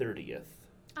 30th.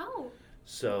 Oh,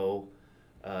 So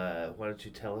why don't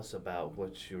you tell us about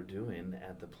what you're doing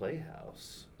at the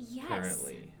Playhouse yes.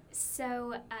 currently?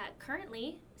 So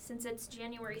currently, since it's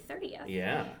January 30th,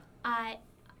 Yeah.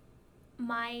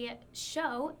 my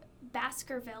show,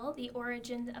 Baskerville, The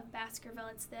Origin of Baskerville,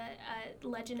 it's the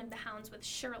Legend of the Hounds with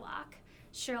Sherlock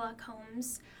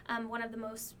Holmes, one of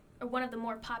the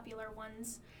more popular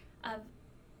ones of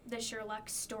the Sherlock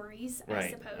stories, I Right.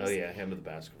 suppose. Oh yeah, Hand of the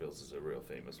Baskervilles is a real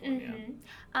famous one.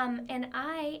 Yeah. And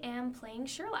I am playing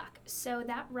Sherlock. So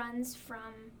that runs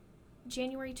from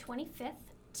January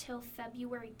 25th till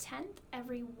February 10th,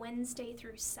 every Wednesday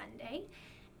through Sunday.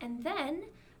 And then,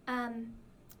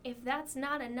 if that's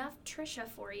not enough Trisha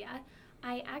for you,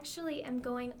 I actually am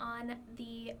going on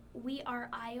the We Are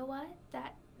Iowa,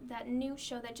 that new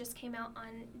show that just came out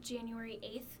on January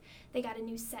 8th. They got a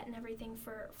new set and everything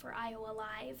for Iowa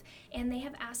Live. And they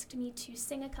have asked me to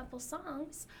sing a couple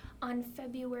songs on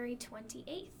February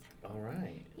 28th. All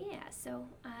right. Yeah, so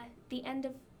the end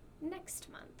of next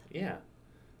month. Yeah.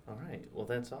 All right. Well,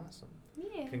 that's awesome.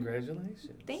 Yeah.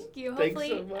 Congratulations. Thank you. Thanks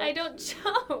Hopefully so I much. don't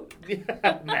choke.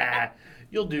 Yeah, nah,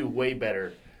 you'll do way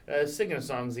better. Singing a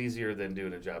song's easier than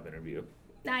doing a job interview.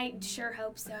 I sure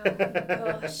hope so.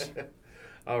 Gosh.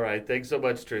 All right. Thanks so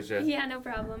much, Trisha. Yeah, no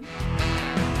problem.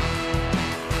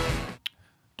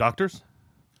 Doctors?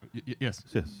 Yes.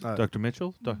 Yes. Dr.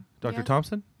 Mitchell? Dr. Yes.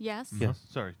 Thompson? Yes. Yes.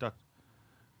 Sorry, Doc.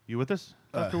 You with us,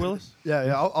 Dr. Willis?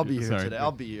 Yeah, I'll be here Sorry. today.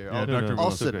 I'll be here. Yeah, I'll, Dr. no,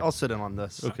 Willis. okay. I'll sit in on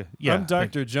this. Okay. I'm thank-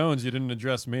 Dr. Jones. You didn't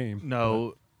address me.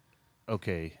 No.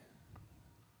 Okay.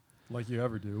 Like you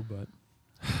ever do, but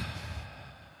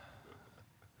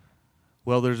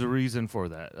Well, there's a reason for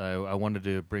that. I wanted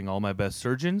to bring all my best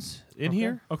surgeons in Okay.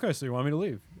 here. Okay, so you want me to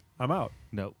leave? I'm out.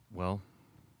 No. Well,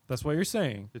 That's what you're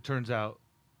saying. it turns out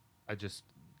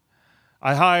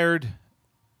I hired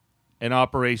an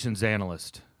operations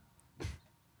analyst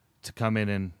to come in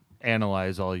and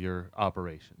analyze all your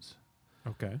operations.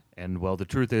 Okay. And well, the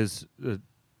truth is,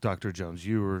 Dr. Jones,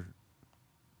 you're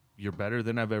better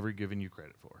than I've ever given you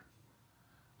credit for.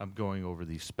 I'm going over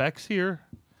these specs here,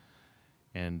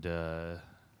 and the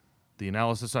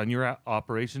analysis on your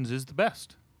operations is the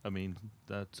best. I mean,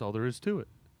 that's all there is to it.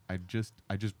 I just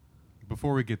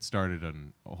before we get started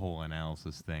on a whole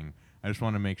analysis thing, I just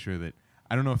want to make sure that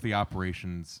I don't know if the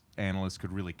operations analyst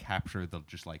could really capture the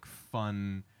just like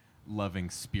fun, loving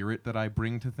spirit that I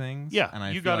bring to things. Yeah, and I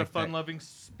you feel got like a fun-loving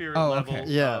spirit Oh, level okay.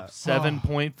 Yeah. of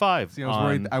 7.5. See,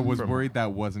 I was worried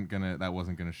that wasn't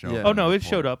gonna show. Yeah. up Oh in no, the it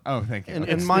showed report. up. Oh, thank you. And-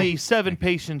 Okay. and It's my- the 7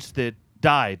 patients that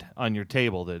died on your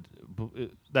table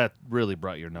that really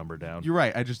brought your number down. You're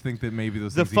right. I just think that maybe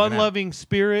those The things even out. fun-loving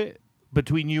spirit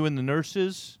between you and the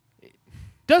nurses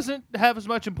doesn't have as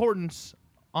much importance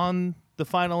on the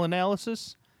final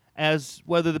analysis as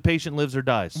whether the patient lives or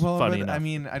dies. Well, funny but, enough. I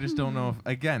mean, I just don't know if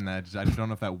again. I just don't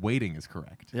know if that weighting is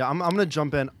correct. Yeah, I'm gonna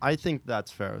jump in. I think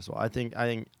that's fair as well. I think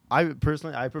I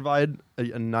personally provide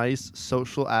a nice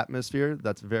social atmosphere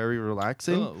that's very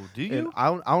relaxing. Oh, do And you? I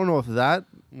don't know if that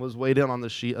was weighed in on the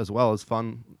sheet as well as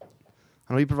fun.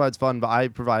 I know he provides fun, but I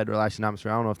provide relaxing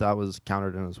atmosphere. I don't know if that was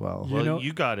counted in as well. You Well, know-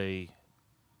 you got a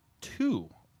 2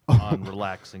 on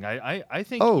relaxing. I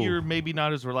think Oh. you're maybe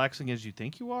not as relaxing as you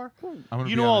think you are. I'm gonna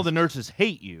You be know all honest. the nurses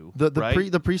hate you, The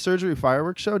right? pre-surgery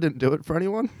fireworks show didn't do it for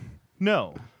anyone.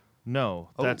 No,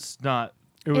 Oh. that's not.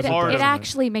 It was It, hard, it isn't it?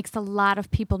 actually makes a lot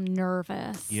of people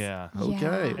nervous. Yeah.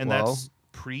 Okay, And well, that's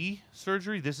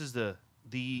pre-surgery. This is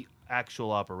the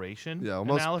actual operation Yeah, well,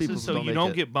 most people analysis. So don't you make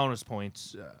don't it- get bonus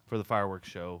points Yeah. for the fireworks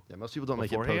show. yeah, most people don't make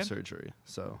it Beforehand? post-surgery.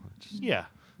 So, Yeah,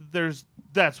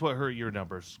 that's what hurt your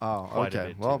numbers. oh, quite a okay.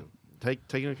 bit, Well, too.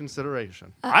 take into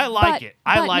consideration. I like it.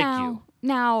 I but like now, you.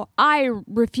 Now, I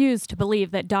refuse to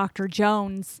believe that Dr.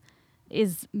 Jones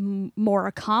is more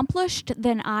accomplished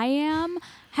than I am.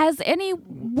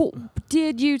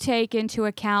 Did you take into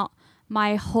account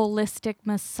my holistic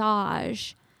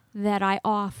massage that I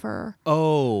offer.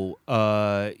 Oh,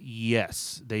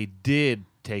 yes, they did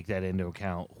take that into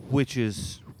account, which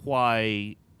is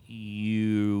why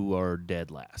you are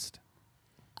dead last.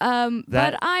 But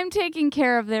That- I'm taking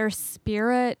care of their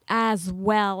spirit as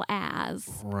well as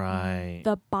Right.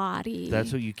 the body.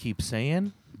 That's what you keep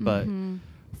saying, but Mhm.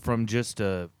 from just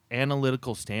a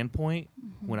analytical standpoint,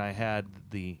 when I had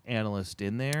the analyst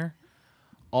in there,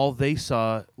 all they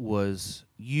saw was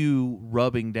you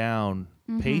rubbing down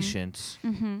patients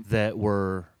that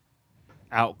were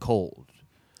out cold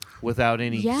without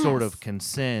any sort of Yes.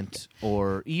 consent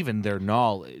or even their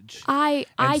knowledge. I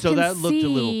And so can that looked a see-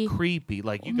 little creepy.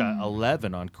 Like you got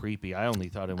 11 on creepy. I only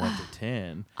thought it went to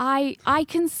 10. I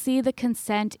can see the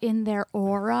consent in their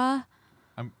aura.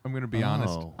 I'm gonna be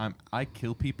honest. Oh. I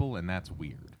kill people, and that's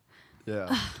weird.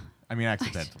 Yeah. I mean,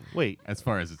 accidentally. Wait, As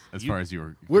far as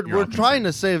you're We're trying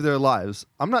to save their lives.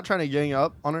 I'm not trying to gang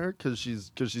up on her because she's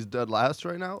dead last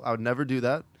right now. I would never do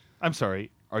that. I'm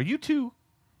sorry. Are you two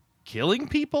killing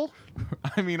people?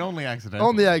 I mean, only accidentally.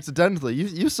 Only accidentally.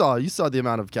 You saw the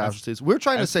amount of casualties. We're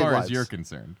trying to as save far lives. as you're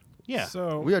concerned. Yeah.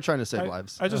 So We are trying to save I,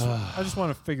 lives. I just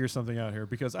want to figure something out here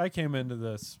because I came into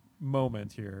this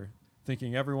moment here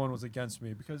thinking everyone was against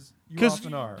me because you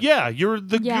often are. yeah, you're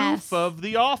the Yes. goof of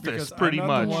the office, Because pretty I'm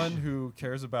not much. the one who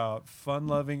cares about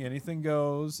fun-loving, anything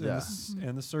goes Yeah.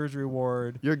 in the surgery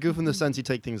ward. You're a goof in the sense you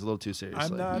take things a little too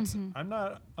seriously. I'm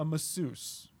not a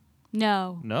masseuse.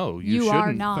 No. No, you You are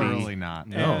shouldn't not. be. Thoroughly not.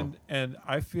 No. And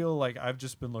I feel like I've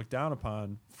just been looked down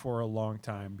upon for a long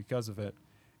time because of it.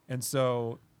 And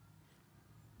so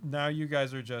now you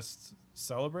guys are just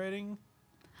celebrating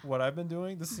what I've been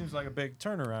doing. This seems like a big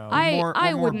turnaround. I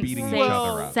more wouldn't beating say each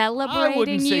other up. celebrating I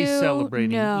wouldn't say you.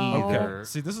 celebrating no. either. Okay.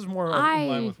 See, this is more in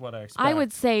line with what I expect. I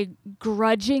would say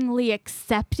grudgingly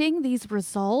accepting these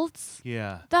results.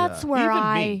 Yeah. That's Yeah. where Even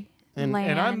I me. And-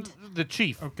 land. And I'm the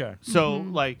chief. Okay. So,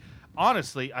 like,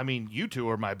 honestly, I mean, you two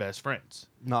are my best friends.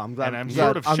 No, I'm glad. And I'm glad-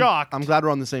 sort of shocked I'm glad we're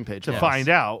on the same page. To Yes. find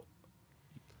out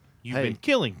you've Hey. been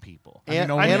killing people.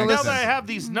 An- only I mean, now analysts, that I have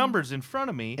these numbers in front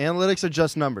of me, analytics are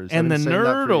just numbers. and the I've been saying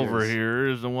that nerd for over years. here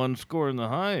is the one scoring the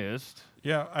highest.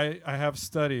 Yeah, I have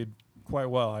studied quite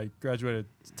well. I graduated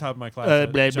top of my class. Blah,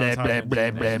 at blah, Johns blah, blah, Hopkins blah,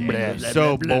 in blah, blah, 1980.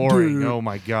 So boring. Oh,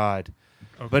 my God.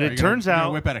 Okay. But Are it you turns gonna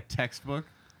out. whip out a textbook.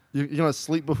 You're gonna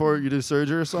sleep before you do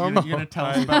surgery or You're something. gonna tell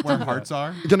us about where hearts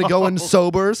are. You're gonna go in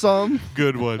sober or something.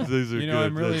 Good ones. These are You know, good.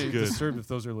 I'm really That's good. disturbed if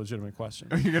those are legitimate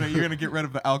questions. You're gonna get rid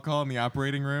of the alcohol in the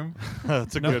operating room.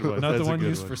 That's a No, good one. not That's the a one good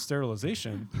used one. for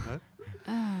sterilization.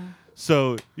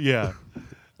 So yeah,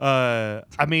 I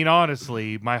mean,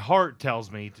 honestly, my heart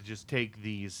tells me to just take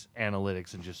these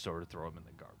analytics and just sort of throw them in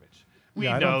the garbage. We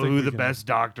Yeah, I don't know think who we the can- best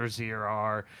doctors here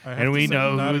are, I have and to we say,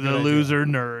 know not who a the good idea. loser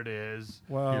nerd is.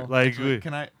 Well, Like, Actually, we-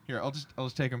 can I? Here, I'll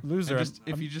just take them. Loser,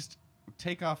 If you just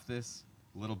take off this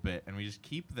little bit, and we just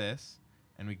keep this,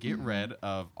 and we get rid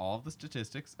of all of the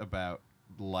statistics about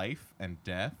life and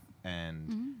death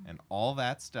and all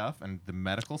that stuff and the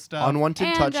medical stuff. Unwanted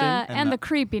and, touching. and the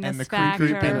creepiness and the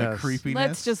factor. and the creepiness.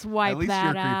 Let's just wipe At least that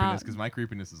your creepiness, out. because my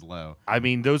creepiness is low. I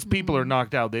mean, those people are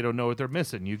knocked out. They don't know what they're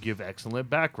missing. You give excellent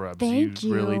back rubs. Thank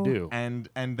you really you. do. And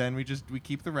then we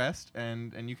keep the rest,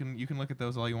 and you can look at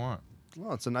those all you want.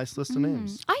 Well, it's a nice list of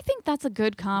names. I think that's a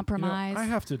good you know, compromise. I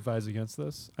have to advise against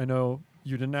this. I know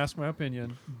you didn't ask my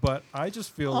opinion, but I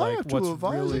just feel I like have to what's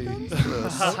advise really against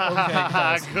this. okay,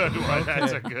 guys. Good one.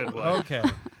 That's a good one.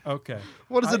 okay.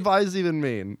 What does I- advise even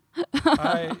mean?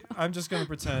 I'm just gonna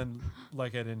pretend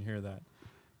like I didn't hear that.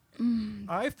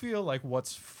 I feel like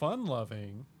what's fun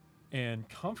loving and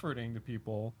comforting to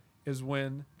people is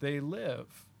when they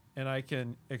live, and I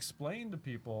can explain to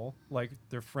people, like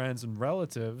their friends and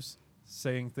relatives,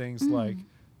 saying things like,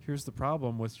 "Here's the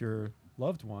problem with your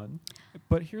loved one,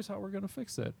 but here's how we're gonna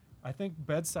fix it." I think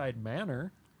bedside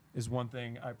manner is one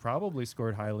thing I probably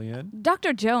scored highly in.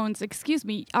 Dr. Jones, excuse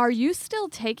me, are you still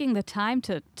taking the time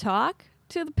to talk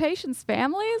to the patients'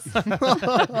 families?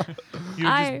 You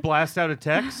I- just blast out a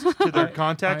text to their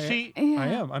contact I- sheet. I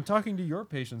am. I'm talking to your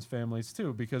patients' families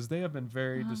too, because they have been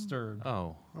very disturbed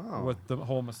Oh, Oh. with the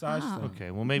whole massage Oh. thing.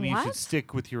 okay. Well, maybe you should What?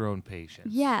 stick with your own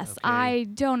patients. Yes, okay? I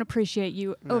don't appreciate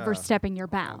you Yeah. overstepping your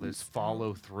All this bounds.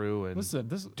 follow through and Listen,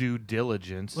 due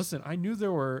diligence. listen. I knew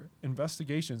there were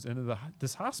investigations into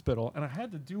this hospital, and I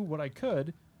had to do what I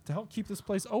could to help keep this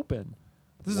place open.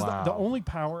 This is the Wow. only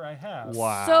power I have.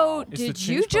 Wow. So, It's to did change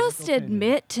you public just opinion.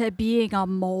 admit to being a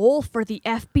mole for the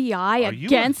FBI Are you a-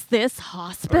 against this Are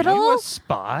hospital? you a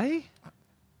spy?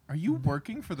 Are you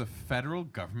working for the federal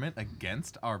government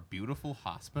against our beautiful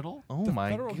hospital? Oh The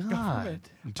my federal god. government.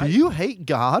 Do you hate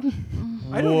God? I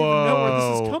don't even know where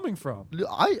this Whoa. is coming from.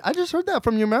 I just heard that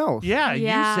from your mouth. Yeah,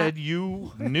 Yeah. you said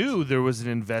you knew there was an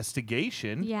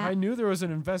investigation. Yeah. I knew there was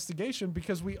an investigation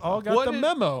because we all got What the did-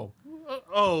 memo.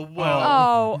 Oh well.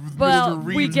 Oh, well,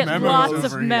 we Reed's get memos lots over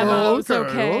of here. memos,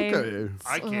 okay.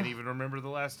 I can't even remember the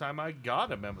last time I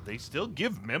got a memo. They still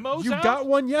give memos You out? got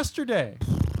one yesterday.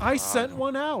 I sent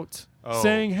one out Oh.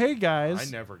 saying, "Hey guys,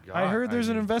 I never got. I heard there's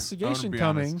an I'm gonna investigation be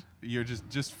coming." honest, you're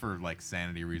just for like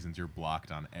sanity reasons, you're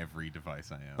blocked on every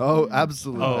device I own. Oh,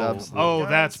 absolutely. Oh, absolutely. oh, Guys.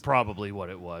 that's probably what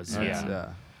it was.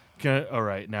 That's- Yeah. All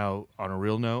right. Now, on a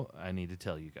real note, I need to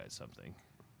tell you guys something.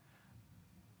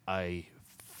 I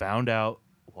found out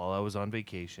while I was on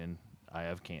vacation I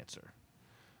have cancer.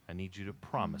 I need you to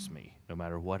promise me, no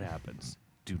matter what happens,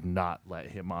 do not let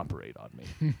him operate on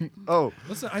me. Oh,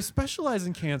 Listen, I specialize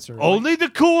in cancer. Only the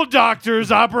cool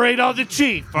doctors operate on the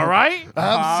chief. All right.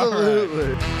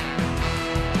 absolutely.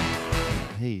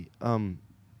 Hey,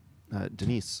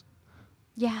 Denise,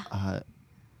 Yeah.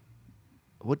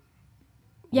 what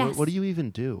Yes. what do you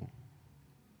even do?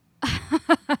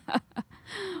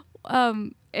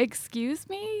 Excuse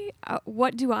me?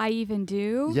 What do I even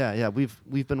do? Yeah,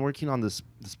 we've been working on this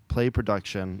play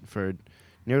production for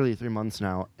nearly 3 months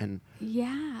now, and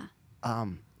Yeah.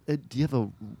 do you have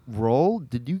a role?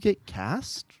 Did you get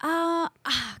cast?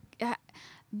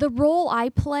 The role I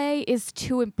play is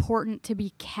too important to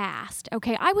be cast.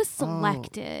 Okay, I was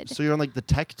selected. So you're on like the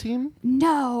tech team?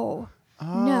 No.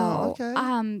 Oh, No.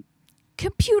 Okay.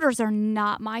 Computers are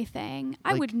not my thing.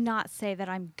 I Like- would not say that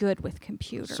I'm good with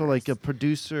computers. So like a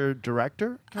producer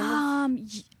director?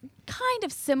 Kind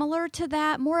of similar to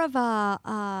that, more of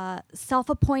a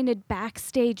self-appointed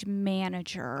backstage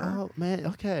manager. Oh man,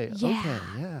 okay. Okay. Yeah.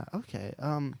 Yeah. Okay.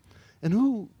 And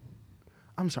who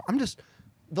I'm sorry. I'm just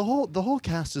the whole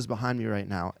cast is behind me right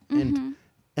now. Mm-hmm.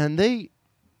 And they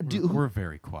We're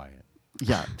very quiet.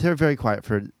 yeah, they're very quiet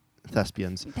for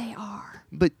thespians. They are.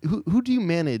 But who do you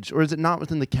manage, or is it not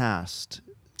within the cast?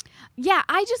 Yeah,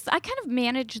 I kind of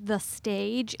manage the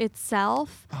stage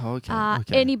itself. Oh, okay.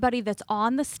 Okay. Anybody that's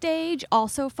on the stage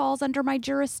also falls under my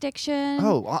jurisdiction.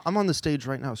 Oh, I'm on the stage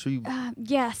right now. So you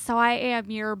Yes, so I am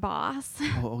your boss.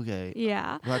 oh, okay.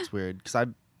 Yeah. Well, that's weird because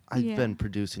I've Yeah. been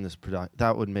producing this product.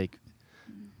 That would make.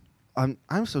 I'm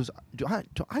so. I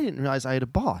didn't realize I had a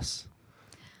boss.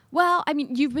 Well, I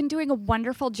mean, you've been doing a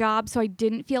wonderful job, so I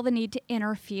didn't feel the need to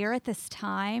interfere at this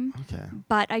time. Okay.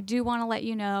 But I do want to let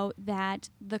you know that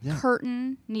the Yeah.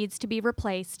 curtain needs to be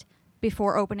replaced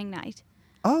before opening night.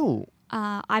 Oh,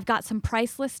 I've got some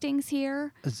price listings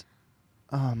here.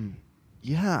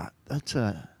 yeah. That's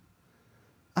a.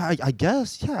 I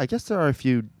guess. Yeah. I guess there are a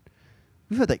few.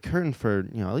 We've had that curtain for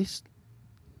at least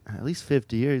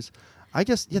 50 years. I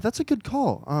guess. Yeah. That's a good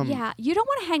call. Yeah, you don't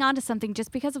want to hang on to something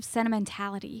just because of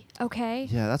sentimentality, okay?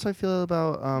 Yeah. That's how I feel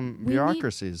about need-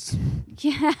 bureaucracies.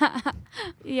 Yeah.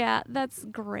 Yeah, that's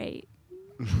great.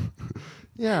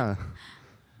 Yeah.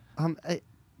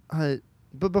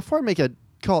 But before I make a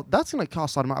call, that's gonna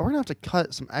cost a lot of money. We're gonna have to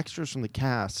cut some extras from the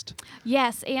cast.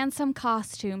 Yes, and some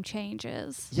costume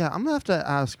changes. Yeah, I'm gonna have to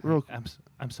ask real.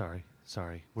 I'm sorry.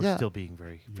 Sorry. We're Yeah. still being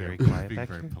very, very Being quiet back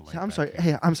very here. polite Yeah, I'm back sorry. here.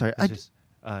 Hey, I'm sorry. It's just,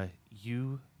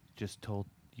 you just told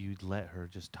you let her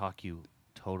just talk you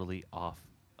totally off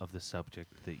of the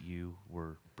subject that you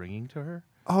were bringing to her.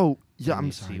 Oh, yeah. Can I'm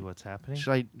you sorry. see what's happening?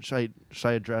 Should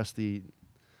I address the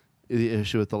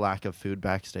issue with the lack of food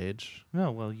backstage?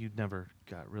 No, well, you never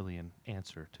got really an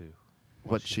answer to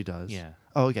What she does? Yeah,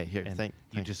 Oh, okay. Here, and thank.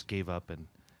 you just gave up, and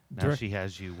now Direct- she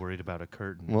has you worried about a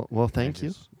curtain. Well, I thank you.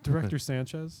 just- Director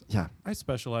Sanchez, Yeah, I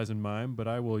specialize in mime, but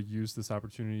I will use this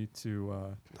opportunity to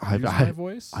I- use I- my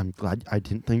voice. I'm glad. I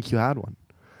didn't think you had one.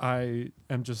 I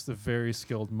am just a very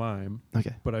skilled mime,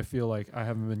 Okay. but I feel like I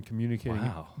haven't been communicating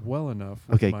Wow. well enough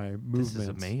with Okay. my This movements. is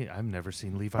amazing. I've never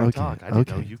seen Levi Okay, talk. I didn't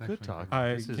know okay. you It's could actually talk.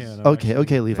 I This is- can. I'm Okay, actually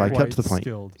okay, Levi, quite cut to the point.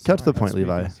 skilled. Cut to the Sorry, point, I'm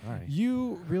Levi. speaking. Sorry.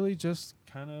 You really just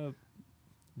kind of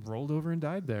rolled over and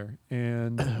died there,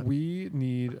 and we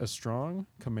need a strong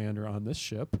commander on this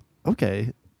ship.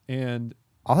 Okay. And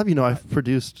I'll have you know I've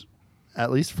produced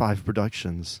at least 5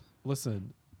 productions.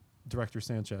 listen, Director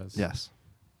Sanchez. Yes,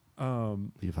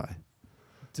 Um, Levi.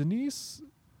 Denise,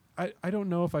 I don't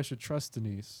know if I should trust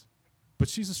Denise, but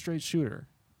she's a straight shooter,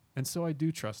 and so I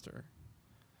do trust her.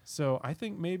 So I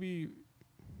think maybe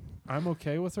I'm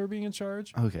okay with her being in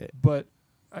charge, Okay. but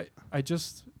I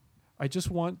just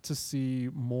want to see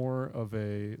more of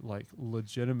a like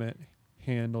legitimate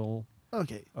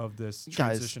Okay, of this Guys,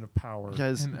 transition of power.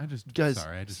 guys. And I just Guys,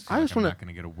 sorry, I just I feel just like I'm wanna- not going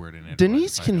to get a word in it.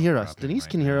 Denise can hear us. Denise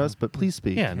can hear us, but please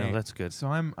speak. Yeah, no, Hey, that's good. So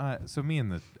so me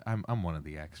and I'm one of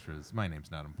the extras. My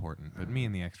name's not important, but me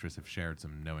and the extras have shared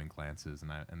some knowing glances,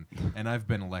 and I've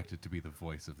been elected to be the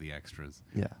voice of the extras.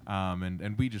 Yeah.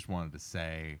 And we just wanted to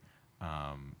say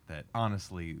that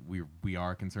honestly we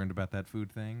are concerned about that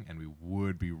food thing, and we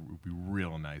would be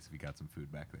real nice if you got some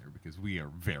food back there because we are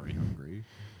very hungry.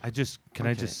 I just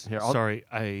Okay, here, I'll- sorry,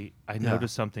 I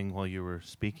noticed something while you were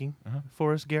speaking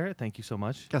for us, Garrett. Thank you so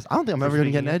much. Guys, I don't think I'm For ever gonna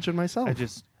get speaking an up. edge on myself. I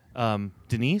just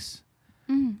Denise,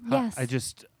 Yes.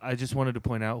 I just wanted to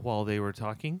point out while they were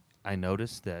talking, I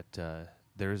noticed that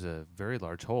there's a very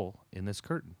large hole in this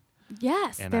curtain.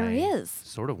 Yes, And there I is.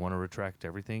 sort of want to retract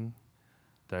everything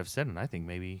that I've said, and I think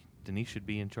maybe Denise should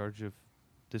be in charge of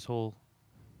this whole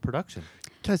production.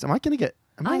 Guys, am I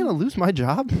I'm- gonna lose my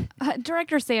job?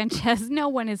 Director Sanchez, no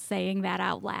one is saying that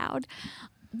out loud.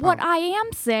 What I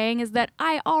am saying is that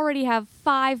I already have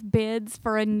 5 bids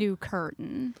for a new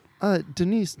curtain.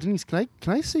 Denise, can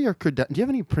I see your do you have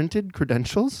any printed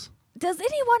credentials? Does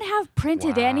anyone have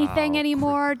printed anything Wow,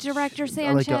 anymore, Director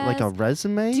Sanchez? Like a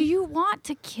resume? Do you want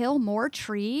to kill more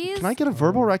trees? Can I get a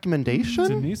verbal recommendation?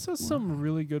 Denise has some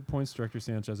really good points, Director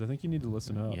Sanchez. I think you need to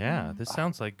listen up. Yeah, this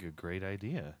sounds like a great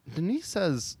idea. Denise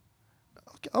says,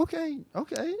 okay.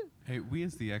 Hey, we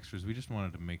as the extras, we just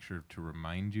wanted to make sure to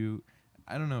remind you.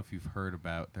 I don't know if you've heard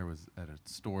about, there was at a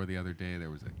store the other day, there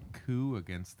was a coup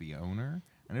against the owner.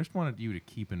 And I just wanted you to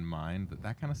keep in mind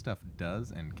that kind of stuff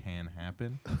does and can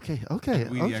happen. Okay.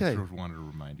 We the extras wanted to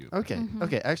remind you. Of that.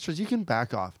 Okay, extras, you can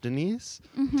back off. Denise?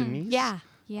 Denise? Yeah.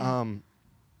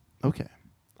 Okay.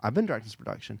 I've been directing this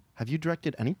production. Have you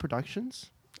directed any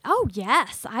productions? Oh,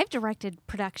 yes. I've directed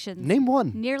productions Name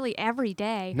one. nearly every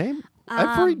day. Name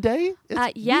every day?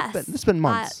 yes. This has been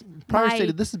months. Prior my-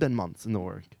 stated, this has been months in the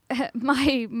work.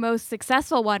 My most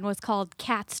successful one was called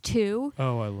Cats 2.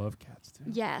 Oh, I love cats too.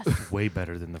 Yes. Way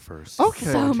better than the first. Okay.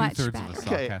 So much 2/3 better. of us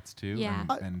saw Okay. Cats too, Yeah.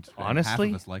 and Honestly,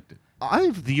 half of us liked it.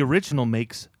 I've The original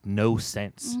makes no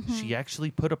sense. Mm-hmm. She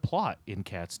actually put a plot in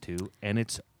Cats 2, and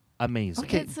it's amazing.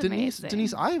 okay, It's Denise. amazing.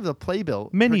 Denise, I have the playbill.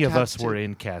 Many for of Cats us were 2.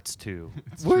 in Cats 2,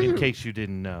 Were in you? case you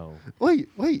didn't know. Wait.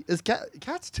 Is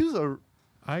Cats 2's a?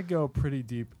 I go pretty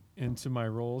deep into my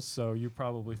roles, so you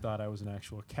probably thought I was an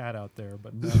actual cat out there,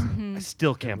 but no. I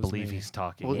still can't was believe me. he's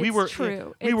talking. Well, we It's were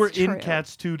true. we were It's in true.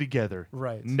 Cats 2 together.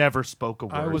 Right. Never spoke a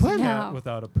word. I was What? a cat No.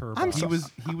 without a purr. I'm box. so-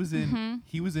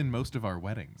 He was in most of our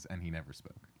weddings, and he never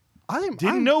spoke.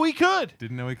 Didn't know he could.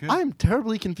 Didn't know he could. I'm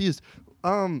terribly confused.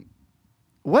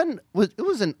 When was it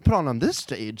wasn't put on this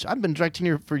stage? I've been directing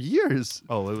here for years.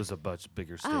 Oh, it was a much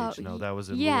bigger stage. Oh, no, that was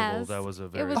in yes. Louisville. That was a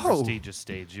It very was- Oh. prestigious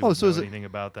stage. You Oh, don't so know is it- anything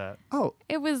about that. Oh,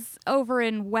 It was over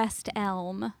in West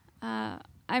Elm.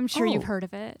 I'm sure you've Oh. heard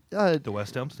of it. The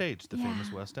West Elm Stage, the Yeah.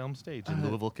 famous West Elm Stage in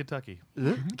Louisville, Kentucky.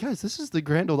 guys, this is the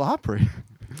Grand Ole Opry.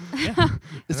 Yeah.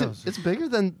 Is it? It's bigger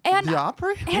than And- the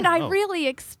Opry. And I Oh. really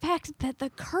expect that the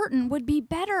curtain would be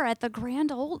better at the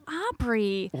Grand Ole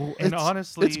Opry. Well, And it's,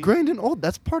 honestly- it's grand and old.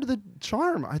 That's part of the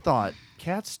charm. I thought.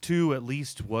 Cats 2 at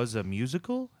least was a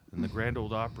musical, and the Grand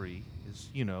Ole Opry is,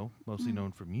 mostly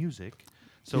known for music.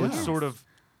 So it's Yeah. sort of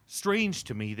strange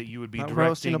to me that you would be Not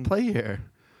roasting directing a play here.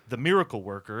 The Miracle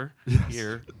Worker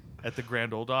here at the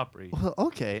Grand Ole Opry. Well,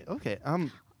 okay.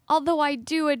 Although I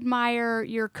do admire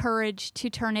your courage to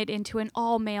turn it into an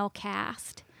all-male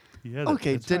cast. Yeah,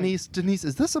 Okay, Denise. Denise,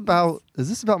 is this about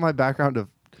my background of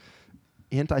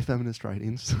anti-feminist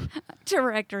writings?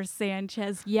 Director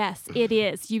Sanchez, yes, it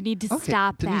is. You need to Okay,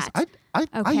 stop Denise, that.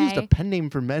 I used a Okay. pen name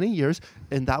for many years,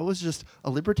 and that was just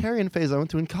a libertarian phase I went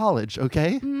through in college.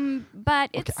 Okay. But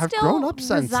it Okay, I've still grown up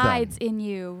since then. resides in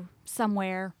you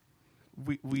somewhere.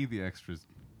 We the extras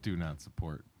do not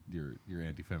support your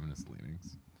anti-feminist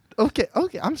leanings. Okay.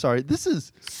 I'm sorry. This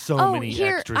is. So Oh, many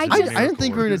here, extras. I in I, the just- I didn't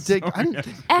think we were gonna Miracle dig. I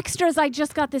didn't. Extras, I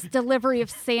just got this delivery of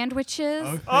sandwiches.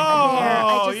 Worker. There,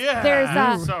 I just- yeah. there's a-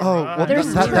 That's Oh, all well, right.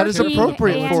 There's that is turkey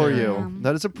appropriate for and you. ham.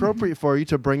 That is appropriate for you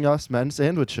to bring us men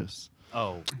sandwiches.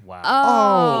 Oh, wow.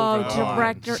 Oh, God.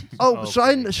 director. Oh,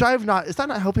 Okay. should I have not? Is that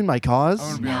not helping my cause? I'm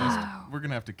gonna be honest. We're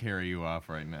gonna have to carry you off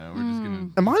right now. We're just gonna.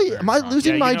 Am I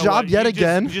losing Yeah, my you know job what? yet You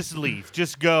again? Just leave.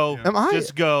 Just go. Am I?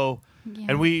 Just go. Yeah.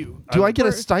 And we. Do I get a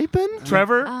we're- stipend?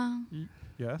 Trevor?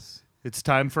 Yes. It's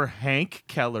time for Hank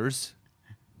Keller's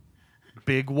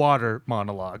big water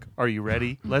monologue. Are you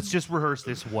ready? Let's just rehearse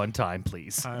this one time,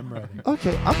 please. I'm ready.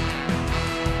 Okay.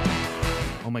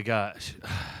 Oh my gosh.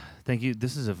 Thank you.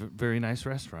 This is a very nice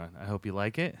restaurant. I hope you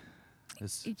like it.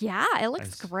 This, Yeah, it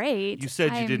looks Nice. great. you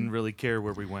said you I'm- didn't really care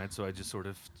where we went, so I just sort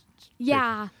of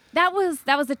Yeah, That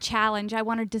was a challenge. I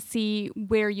wanted to see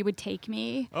where you would take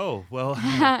me. Oh well, You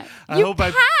I passed. hope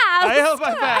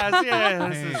I pass.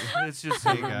 Yeah, it's just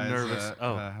Hey guys, nervous.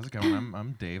 how's it going?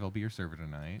 I'm Dave. I'll be your server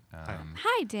tonight.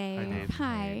 Hi, Dave. Dave.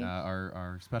 Hi.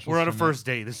 Our special. We're on a first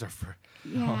date. This is our first.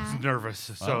 Yeah. I'm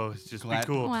nervous, so Well, it's just glad-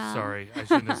 be cool. Wow. Sorry, I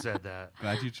shouldn't have said that.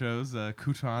 Glad you chose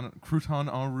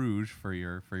crouton en rouge for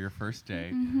your first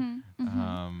date.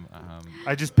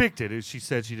 I just picked it. She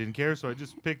said she didn't care, so I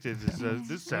just picked it.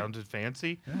 This sounded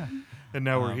fancy, Yeah. and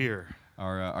now we're here.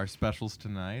 Our specials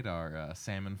tonight are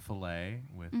salmon fillet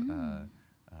with on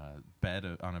a bed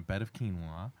of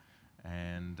quinoa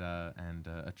and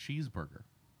a cheeseburger.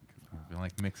 We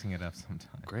like mixing it up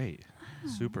sometimes. Great,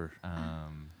 super.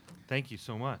 Thank you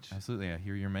so much. Absolutely.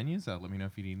 Here are your menus. Let me know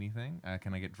if you need anything.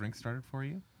 Can I get drinks started for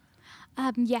you?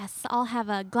 Yes, I'll have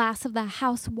a glass of the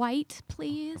house white,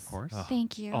 please. Of course.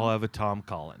 Thank you. I'll have a Tom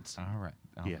Collins. All right.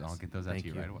 Yes. I'll get those out Thank to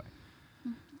you you. right away.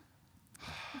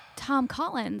 Tom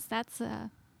Collins. It's a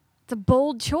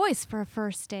bold choice for a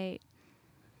first date.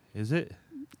 Is it?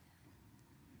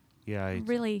 Yeah,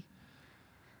 Really.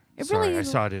 It sorry, really I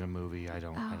is. saw it in a movie. I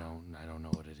don't know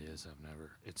what it is. I've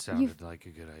never. It sounded like a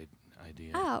good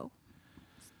idea. Oh.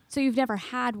 So you've never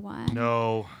had one?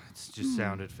 No, it's just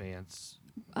sounded fancy.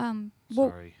 Well,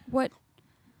 Sorry.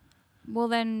 Well,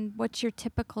 then, what's your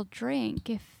typical drink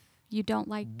if you don't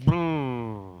like?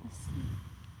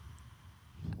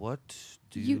 What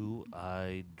do You-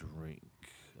 I drink?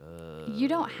 You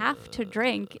don't have to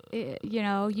drink.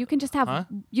 You can just have. Huh?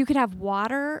 You could have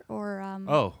water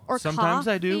or or sometimes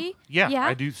I do. coffee. Yeah, Yeah?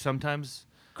 I do sometimes.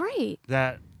 Great.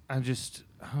 That I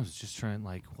was just trying,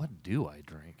 like, what do I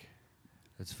drink?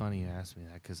 It's funny you ask me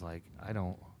that because, like, I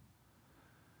don't.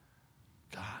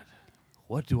 God,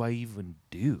 what do I even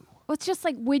do? Well, it's just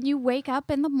like when you wake up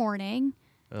in the morning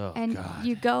Oh and God.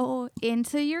 you go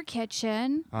into your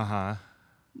kitchen Uh-huh.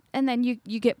 and then you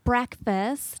get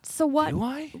breakfast. So what? Do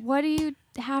I? What do you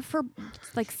have for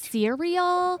like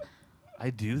cereal? I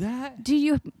do that? Do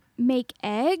you make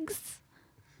eggs?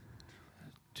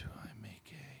 Do I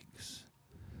make eggs?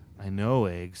 I know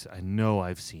eggs. I know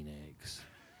I've seen eggs.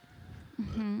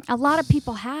 A lot of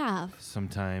people have.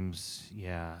 Sometimes,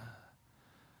 yeah.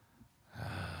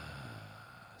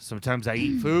 Sometimes I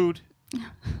eat food.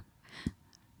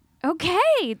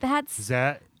 Okay, that's Is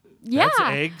that yeah. that's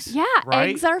eggs? Yeah, right?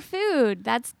 eggs are food.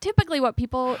 That's typically what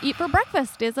people eat for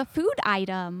breakfast is a food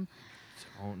item.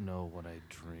 Don't know what I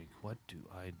drink. What do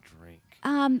I drink?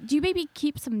 Do you maybe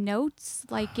keep some notes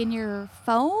like in your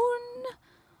phone?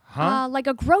 Huh? Like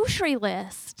a grocery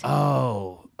list.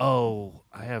 Oh,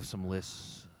 I have some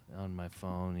lists on my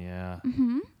phone, yeah.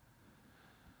 Mm-hmm.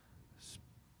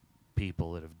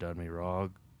 People that have done me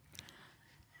wrong.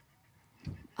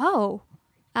 Oh.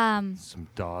 Some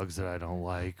dogs that I don't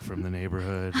like from the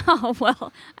neighborhood. Oh,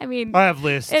 well, I mean, I have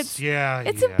lists. It's- yeah.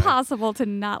 it's yeah. impossible to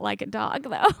not like a dog,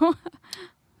 though.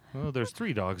 Well, there's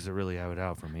 3 dogs that really have it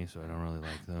out for me, so I don't really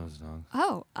like those dogs.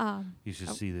 Oh, You should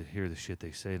hear the shit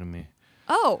they say to me.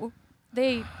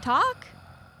 they talk?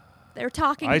 They're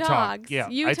talking I dogs. talk, yeah,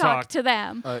 You I talk talk. to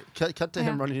them. Cut to Yeah.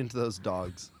 him running into those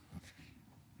dogs.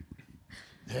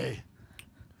 Hey,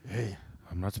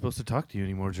 I'm not supposed to talk to you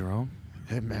anymore, Jerome.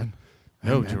 hey, man.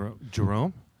 No, Hey, man.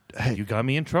 Jerome. Hey. You got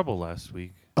me in trouble last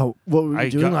week. Oh, what were I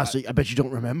you doing got- last week? I bet you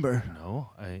don't remember. No,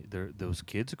 those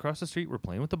kids across the street were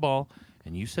playing with the ball,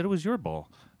 and you said it was your ball.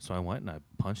 So I went and I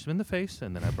punched them in the face,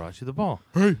 and then I brought you the ball.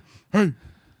 Hey, I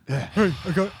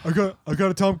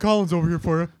got a Tom Collins over here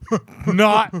for you.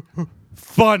 Not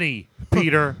funny,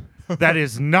 Peter. That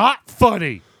is not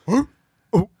funny.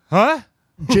 Huh?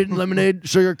 Gin, lemonade,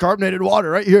 sugar, carbonated water,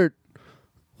 right here.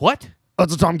 What?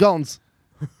 That's a Tom Collins.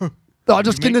 No,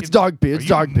 just kidding. It's dog pee. It's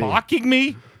Are dog you pee. mocking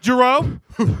me, Jerome?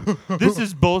 This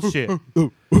is bullshit.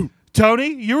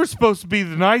 Tony, you were supposed to be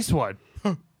the nice one.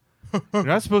 You're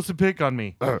not supposed to pick on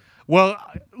me. Well,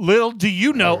 little do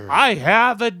you know, I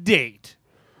have a date.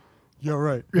 Yeah,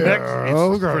 right.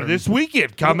 It's for this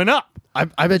weekend coming up. I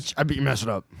bet you're messing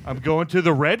up. I'm going to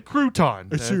the Red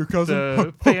Crouton. Is she your cousin?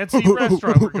 The fancy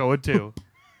restaurant we're going to.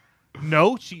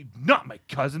 No, she's not my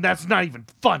cousin. That's not even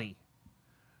funny.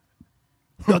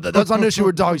 No, that's not an issue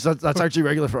with dogs. That's actually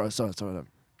regular for us. So if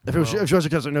it was if she was a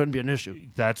cousin, it wouldn't be an issue.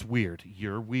 That's weird.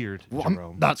 You're weird, Well,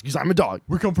 Jerome. that's because I'm a dog.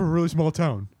 We come from a really small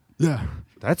town. Yeah.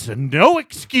 That's a no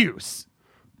excuse.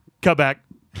 Come back.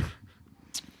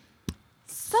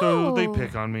 So, So they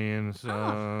pick on me, and so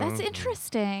Oh, that's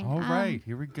interesting. All right,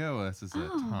 here we go. This is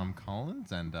Tom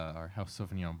Collins and our House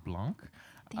Sauvignon Blanc.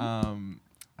 Can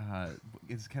I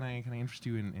interest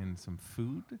you in some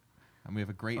food? And we have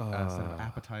a great set of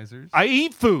appetizers. I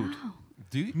eat food.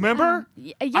 Do you? Remember?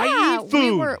 Yeah, I eat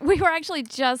food. We were actually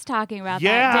just talking about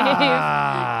Yeah,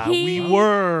 that, Dave. we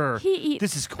were. He eats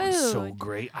This is going so food.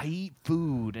 great. I eat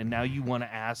food, and now you want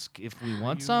to ask if we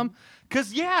want some?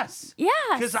 Because yes.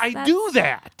 Yes. Because I do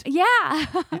that. Yeah.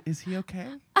 Is he okay?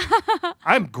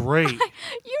 I'm great. You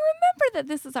remember that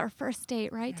this is our first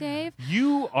date, right, Dave?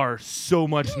 You are so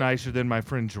much nicer than my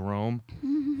friend Jerome.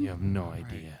 You have no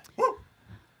idea.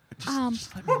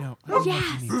 Just let me know. Let me know if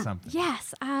you need Yes. something.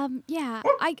 Yes. Yeah.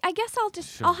 I guess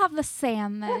Sure. I'll have the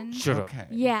salmon. Shut up. Okay.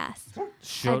 Yes.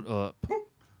 Shut up.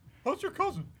 How's your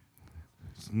cousin?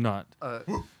 It's not.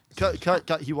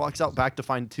 Cut. He walks out back to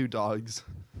find 2 dogs.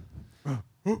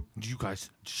 You guys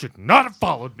should not have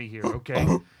followed me here, okay?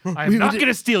 I am not going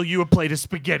to steal you a plate of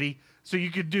spaghetti so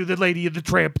you can do the Lady of the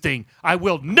Tramp thing. I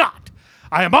will not.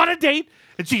 I am on a date,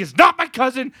 and she is not my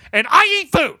cousin, and I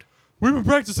eat food. We've been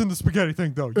practicing the spaghetti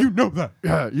thing, though. You know that.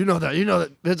 Yeah, you know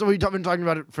that. That's what we've been talking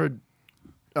about it for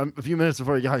a few minutes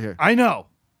before you got here. I know.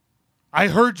 I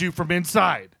heard you from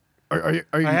inside. Are you?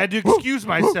 I had to excuse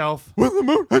myself. When the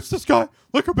moon hits the sky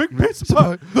like a big piece of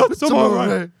pie, that's Tomorrow,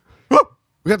 tomorrow. right?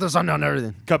 We got the sun down and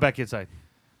everything. Cut back inside.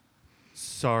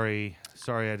 Sorry,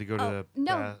 I had to go to the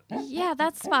No. Yeah,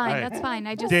 that's fine. Hey. That's fine.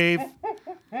 I just Dave,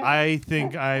 I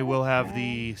think I will have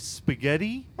the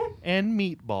spaghetti and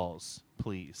meatballs,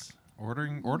 please.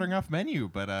 Ordering off menu,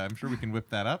 but I'm sure we can whip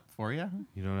that up for you.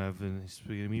 You don't have any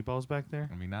spaghetti meatballs back there?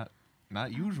 I mean,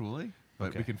 not usually,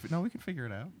 but Okay. we can figure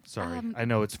it out. Sorry. Um, I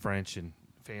know it's French and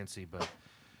fancy, but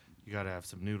you got to have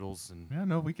some noodles and Yeah,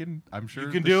 no, we can. I'm sure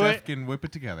can the do chef it? can whip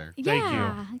it together. Thank you.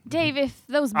 yeah. Dave, if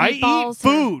those I eat meatballs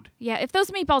food. if those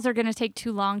meatballs are going to take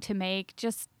too long to make,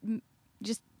 just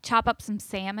chop up some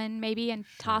salmon maybe and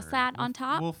toss Sure. that on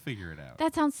top. We'll figure it out.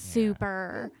 That sounds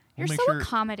super. You're make so sure-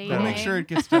 accommodating. We'll make sure it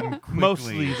gets done quickly.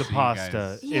 Mostly the so you pasta.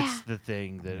 guys- Yeah. It's the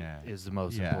thing that is the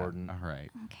most Yeah, important. All right.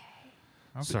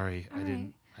 Okay. Sorry, All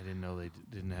I didn't know they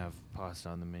didn't have pasta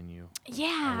on the menu.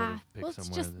 Yeah. would've picked Well, it's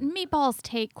somewhere just that- meatballs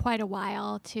take quite a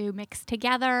while to mix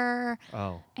together.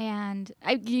 Oh. And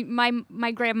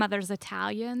my grandmother's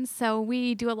Italian, so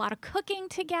we do a lot of cooking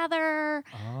together.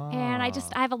 And I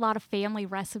have a lot of family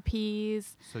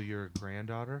recipes. So you're a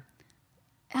granddaughter?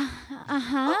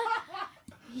 Uh-huh.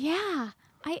 Yeah,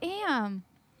 I am.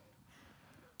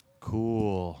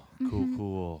 Cool. Mm-hmm.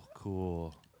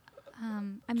 Cool.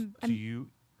 I'm Do you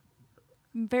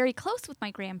very close with my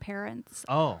grandparents.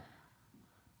 Oh. Are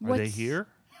they What's- here?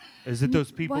 Is it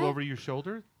those people what? over your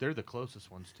shoulder? They're the closest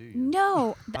ones to you.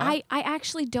 No, I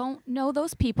actually don't know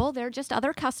those people. They're just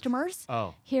other customers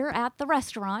Oh, here at the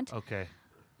restaurant. okay.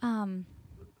 Um,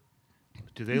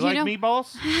 Do they You like know-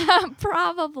 meatballs?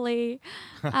 probably.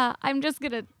 I'm just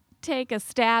gonna take a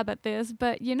stab at this,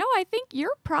 but I think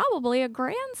you're probably a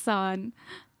grandson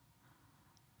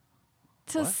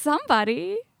to What?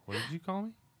 somebody. What did you call me?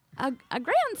 A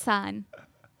grandson.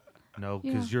 No,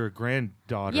 Yeah. because you're a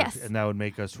granddaughter, Yes. and that would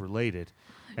make us related.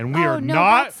 And we Oh, are no,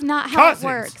 not that's not how it cousins.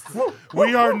 works.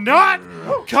 We are not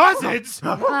cousins.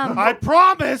 I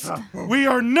promise we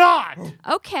are not.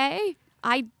 Okay,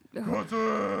 I'm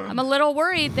a little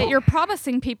worried that you're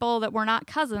promising people that we're not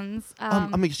cousins.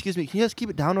 Excuse me. Can you guys keep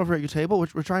it down over at your table?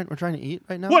 We're trying to eat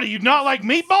right now. What, do you not like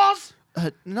meatballs?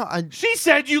 No, She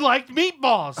said you liked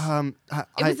meatballs.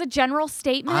 it was a general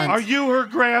statement. Are you her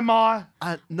grandma?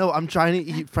 No, I'm trying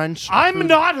to eat French. I'm food.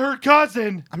 not her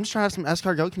cousin. I'm just trying to have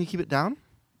some escargot. Can you keep it down?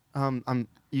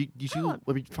 You two Oh.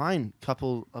 will be fine.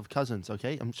 Couple of cousins,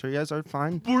 okay? I'm sure you guys are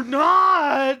fine. We're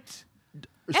not.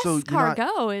 So you're not-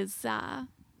 Escargot is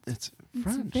it's it's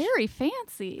French. very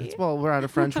fancy. We're at a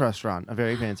French restaurant, a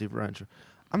very fancy French.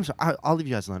 I'm sorry. I'll leave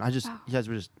you guys alone. You guys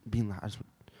were just being loud.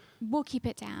 We'll keep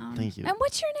it down. Thank you. And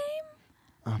what's your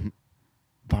name?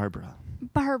 Barbara.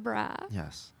 Barbara.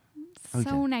 Yes. So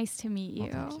Okay. nice to meet you.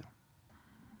 Well, thank you.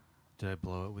 Did I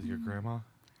blow it with your grandma?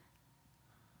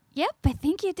 Yep, I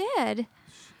think you did.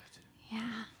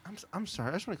 Yeah. I'm sorry.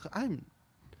 I just want to.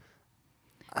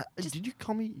 Did you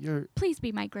call me your? Please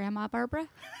be my grandma, Barbara.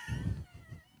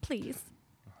 Please.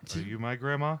 Are you my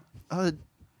grandma?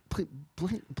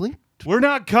 Blink. We're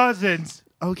not cousins.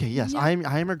 Okay. Yes, Yeah. I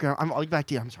am her grandma. I'll get back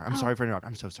to you. I'm sorry. I'm sorry for interrupting.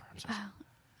 I'm so sorry. I'm so sorry.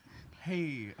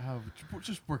 Hey, we're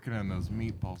just working on those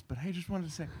meatballs, but hey, just wanted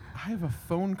to say, I have a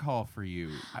phone call for you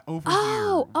over here.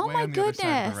 Oh way my on the other side of the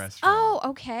goodness. restaurant. Oh,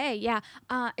 okay. Yeah.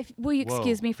 Will you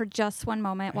excuse Whoa. me for just one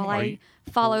moment while Are I you-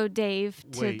 follow Dave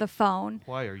to Wait. the phone?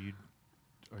 Why are you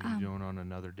doing on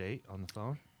another date on the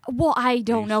phone? Well, I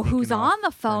don't know who's sneaking off on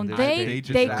the phone. from this They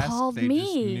date? they asked- called they just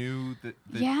me. knew that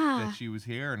Yeah. that she was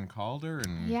here and called her.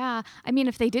 And Yeah, I mean,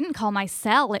 if they didn't call my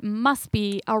cell, it must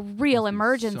be a real Must be so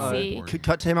emergency. important.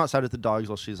 Cut time outside with the dogs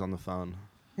while she's on the phone.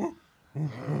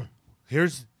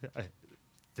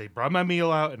 They brought my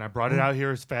meal out, and I brought it out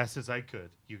here as fast as I could.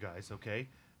 You guys, okay?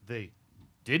 They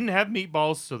didn't have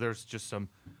meatballs, so there's just some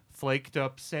flaked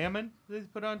up salmon they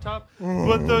put on top.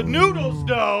 But the noodles,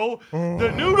 no.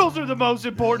 The noodles are the most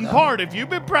important part. If you've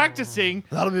been practicing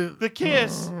the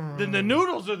kiss, then the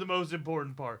noodles are the most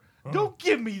important part. Don't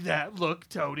give me that look,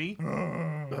 Tony.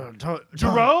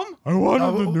 Jerome, I wanted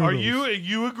the noodles. are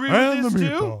you agree and with the this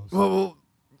too? meatballs. Well,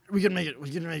 we can make it.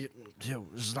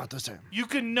 This is not the same. You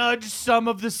can nudge some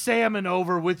of the salmon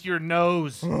over with your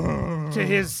nose to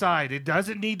his side. It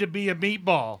doesn't need to be a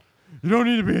meatball. You don't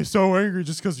need to be so angry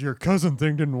just because your cousin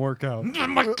thing didn't work out.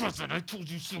 My cousin, I told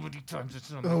you so many times it's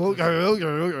not my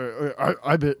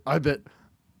Okay. I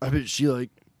bet she if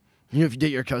you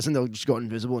date your cousin, they'll just go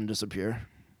invisible and disappear.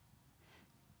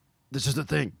 This is the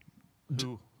thing.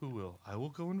 Who will? I will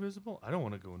go invisible? I don't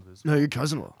want to go invisible. No, your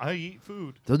cousin will. I eat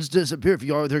food. They'll just disappear if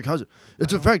you are with their cousin.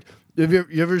 It's a fact. Have you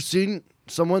ever seen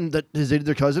someone that has dated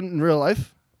their cousin in real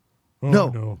life? Oh,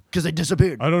 No, because they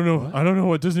disappeared. I don't know. I don't know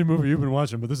what Disney movie you've been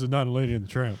watching, but this is not a Lady and the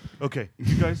Tramp. Okay,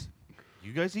 you guys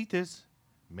eat this.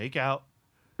 Make out.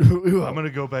 I'm going to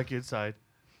go back inside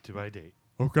to my date.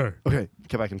 Okay. Okay,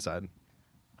 get back inside.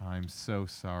 I'm so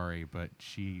sorry, but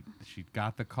she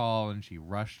got the call and she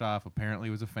rushed off. Apparently,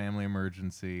 it was a family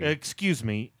emergency. Excuse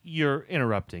me, you're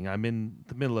interrupting. I'm in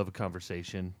the middle of a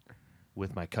conversation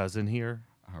with my cousin here.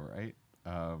 All right.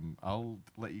 I'll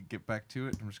let you get back to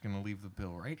it. I'm just gonna leave the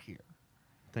bill right here.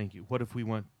 Thank you. What if we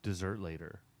want dessert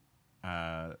later?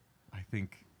 I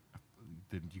think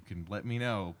then you can let me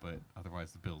know, but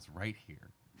otherwise the bill's right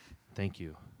here. Thank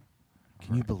you.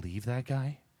 Can you believe that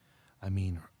guy? I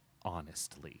mean,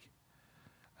 honestly.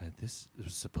 This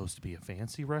was supposed to be a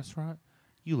fancy restaurant.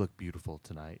 You look beautiful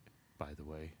tonight, by the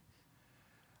way.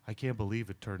 I can't believe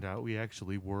it turned out we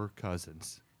actually were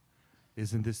cousins.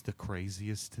 Isn't this the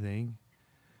craziest thing?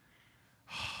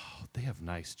 They have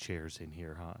nice chairs in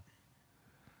here, huh?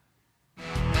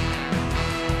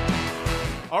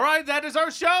 All right, that is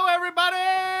our show, everybody!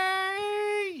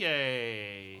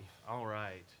 Yay. All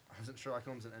right. I wasn't Sherlock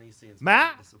Holmes in any scenes.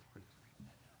 Matt?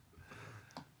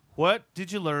 What did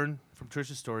you learn from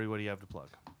Trisha's story? What do you have to plug?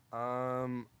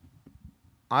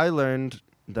 I learned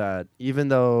that even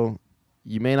though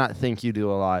you may not think you do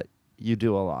a lot, you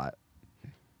do a lot.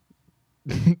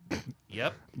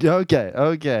 Yep,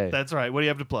 Okay. that's right. What do you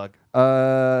have to plug?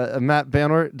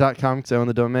 MattBanwart.com because I own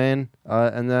the domain.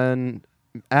 And then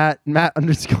at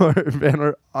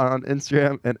Matt_Banwart on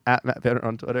Instagram and at Matt Banwart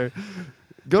on Twitter.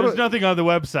 There's nothing on the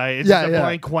website. It's Yeah, just a yeah.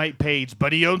 blank white page,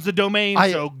 but he owns the domain,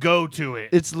 so go to it.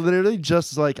 It's literally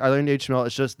just like I learned HTML.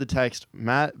 It's just the text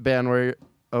Matt Banwart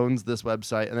owns this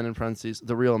website, and then in parentheses,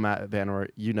 the real Matt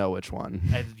Banwart. You know which one.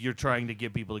 And you're trying to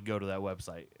get people to go to that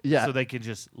website. Yeah. So they can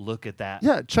just look at that.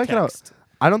 Yeah, check it out. text.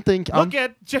 I don't think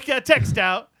Check that text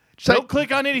out. Check- Don't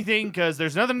click on anything because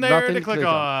there's nothing there nothing to click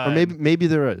on. Or maybe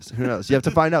there is. Who knows? You have to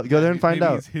find out. Go there and find Maybe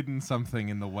out. He's hidden something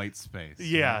in the white space.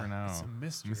 You Yeah. never know. It's a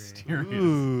mystery. Mysterious.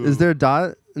 Ooh. Is there a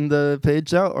dot in the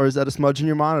page out, or is that a smudge in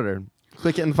your monitor?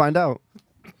 Click it and find out.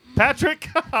 Patrick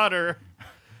Cotter.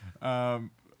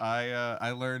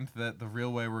 I learned that the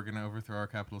real way we're going to overthrow our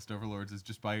capitalist overlords is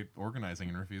just by organizing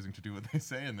and refusing to do what they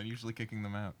say, and then usually kicking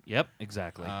them out. Yep,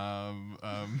 exactly.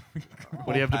 What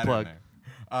do you have to plug?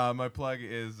 My plug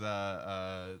is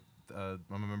I'm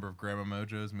a member of Grandma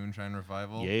Mojo's Moonshine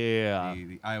Revival. Yeah.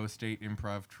 The Iowa State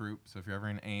Improv Troupe. So if you're ever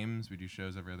in Ames, we do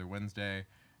shows every other Wednesday,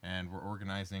 and we're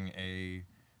organizing a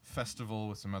festival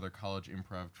with some other college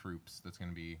improv troupes that's going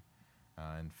to be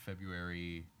in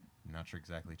February. I'm not sure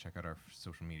exactly. Check out our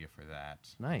social media for that.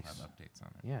 Nice. We'll have updates on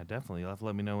it. Yeah, definitely. You'll have to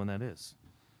let me know when that is.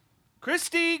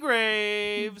 Christy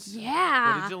Graves.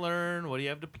 Yeah. What did you learn? What do you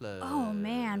have to plug? Oh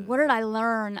man, what did I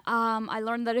learn? I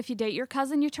learned that if you date your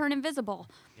cousin, you turn invisible.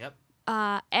 Yep.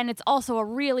 And it's also a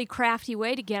really crafty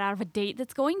way to get out of a date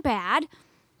that's going bad.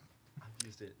 I've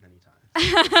used it many times.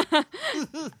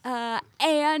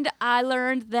 And I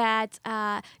learned that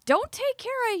don't take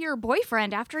care of your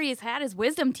boyfriend after he's had his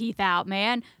wisdom teeth out,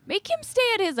 man. Make him stay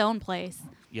at his own place.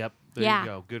 Yep. There Yeah. you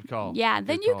go. Good call. Yeah, Good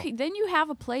then call. then you have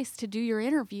a place to do your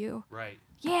interview. Right.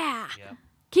 Yeah. Yep.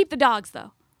 Keep the dogs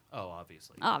though. Oh,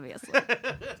 obviously. Obviously.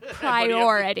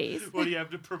 Priorities. What do you have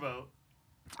to promote?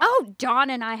 Oh, Dawn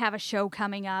and I have a show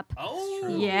coming up.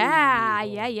 Oh.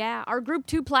 Yeah. Our group,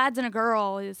 Two Plaids and a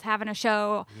Girl, is having a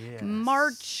show Yes.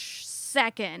 March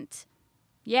 2nd.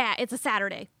 Yeah, it's a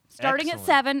Saturday. starting at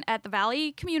Excellent. 7 at the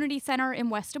Valley Community Center in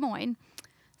West Des Moines.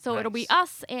 So it'll be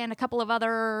Nice. us and a couple of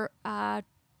other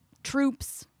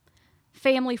troops,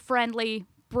 family friendly.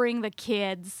 Bring the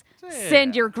kids.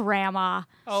 Send Yeah. your grandma.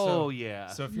 Oh, So- yeah.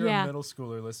 So if you're Yeah. a middle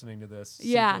schooler listening to this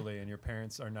Yeah. secretly and your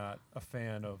parents are not a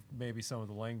fan of maybe some of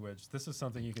the language, this is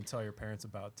something you can tell your parents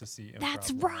about to see improv.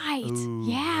 That's live. right. Ooh,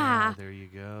 Yeah. There you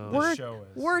go. The We're- show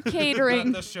is. We're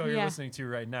catering. Not the show you're Yeah. listening to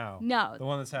right now. No. The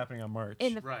one that's happening on March.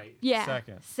 In the Right. yeah.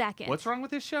 Second. What's wrong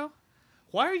with this show?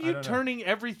 Why are you don't know. turning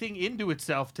everything into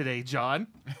itself today, John?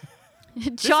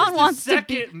 This John is wants the to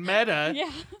be. second meta Yeah.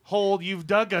 hole you've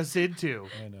dug us into.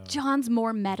 I know. John's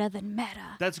more meta than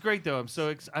meta. That's great, though.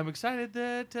 I'm excited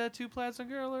that Two Plaids and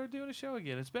Girl are doing a show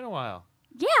again. It's been a while.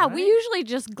 Yeah, we usually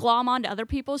just glom onto other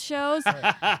people's shows.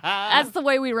 That's the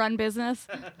way we run business.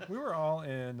 We were all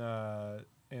in the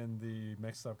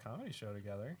mixed up comedy show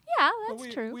together. Yeah, But that's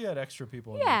we, true. We had extra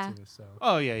people in Yeah. there too. So.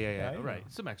 Oh yeah, Yeah, you right. know.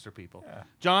 Some extra people. Yeah.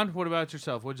 John, what about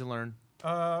yourself? What'd you learn?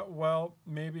 Well,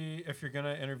 maybe if you're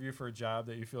gonna interview for a job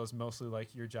that you feel is mostly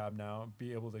like your job now,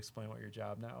 be able to explain what your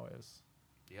job now is.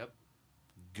 Yep.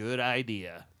 Good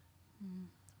idea.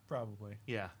 Probably.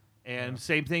 Yeah. And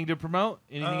same thing to promote.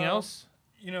 Anything else?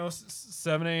 You know,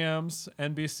 7 a.m.'s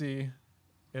NBC.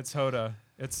 It's Hoda.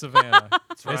 It's Savannah.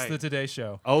 It's right. the Today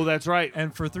Show. Oh, that's right.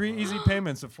 And for 3 easy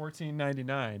payments of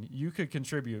 $14.99, you could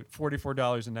contribute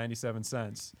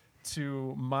 $44.97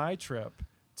 to my trip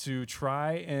to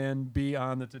try and be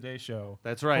on the Today Show.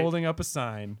 That's right. Holding up a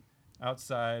sign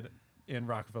outside in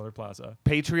Rockefeller Plaza.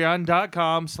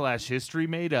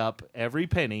 Patreon.com/historymadeUp. Every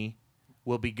penny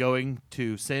will be going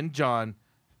to send John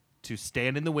to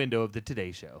stand in the window of the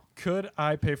Today Show. Could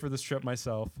I pay for this trip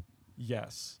myself?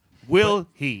 Yes. Will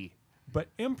he? But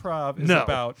improv is No.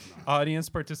 about audience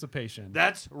participation.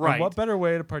 That's And right. what better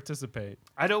way to participate?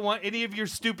 I don't want any of your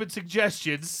stupid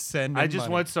suggestions. Send I in just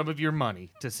money. want some of your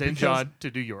money to send Because John to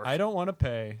New York. I don't want to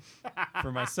pay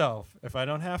for myself if I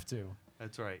don't have to.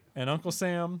 That's right. And Uncle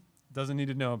Sam doesn't need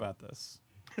to know about this.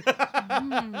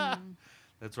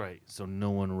 That's right. So no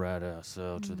one rat us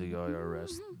out to the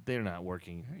IRS. They're not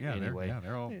working anyway.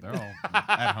 They're all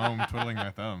at home twiddling their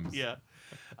thumbs. Yeah.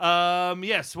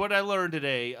 Yes, what I learned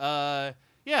today.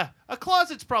 Yeah, a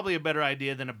closet's probably a better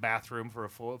idea than a bathroom for a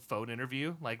phone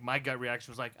interview. Like, my gut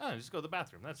reaction was like, oh, just go to the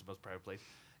bathroom. That's the most private place.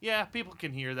 Yeah, people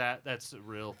can hear that. That's a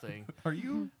real thing. Are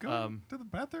you going to the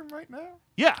bathroom right now?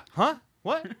 Yeah. Huh?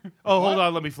 What? Oh, hold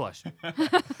on. Let me flush.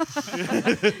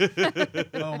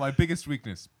 Oh, my biggest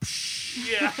weakness.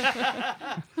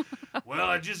 Yeah. Well,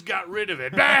 I just got rid of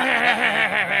it.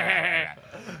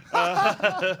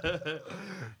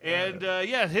 And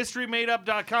yeah,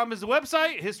 historymadeup.com is the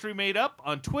website. History Made Up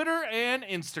on Twitter and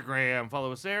Instagram.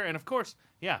 Follow us there. And of course,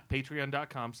 yeah,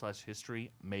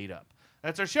 patreon.com/historymadeup.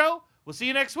 That's our show. We'll see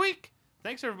you next week.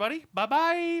 Thanks, everybody.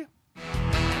 Bye-bye.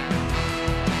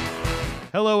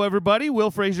 Hello, everybody.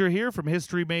 Will Frazier here from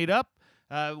History Made Up.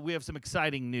 We have some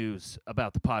exciting news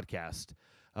about the podcast.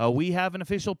 We have an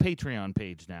official Patreon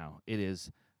page now. It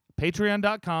is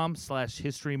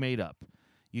patreon.com/historymadeup.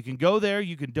 You can go there.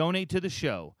 You can donate to the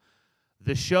show.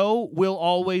 The show will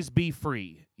always be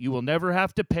free. You will never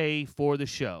have to pay for the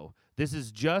show. This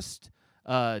is just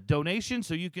donation,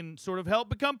 so you can sort of help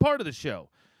become part of the show.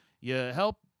 You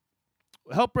help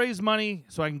raise money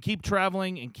so I can keep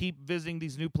traveling and keep visiting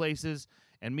these new places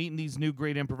and meeting these new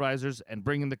great improvisers and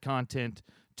bringing the content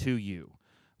to you.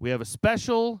 We have a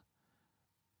special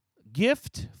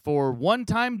gift for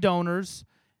one-time donors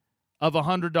of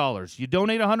 $100. You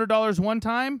donate $100 one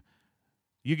time,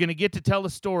 you're going to get to tell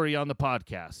a story on the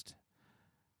podcast.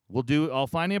 I'll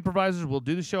find the improvisers, we'll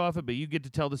do the show off it, but you get to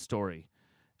tell the story.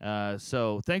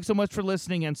 So thanks so much for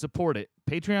listening and support it.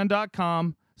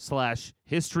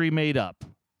 Patreon.com/historymadeup.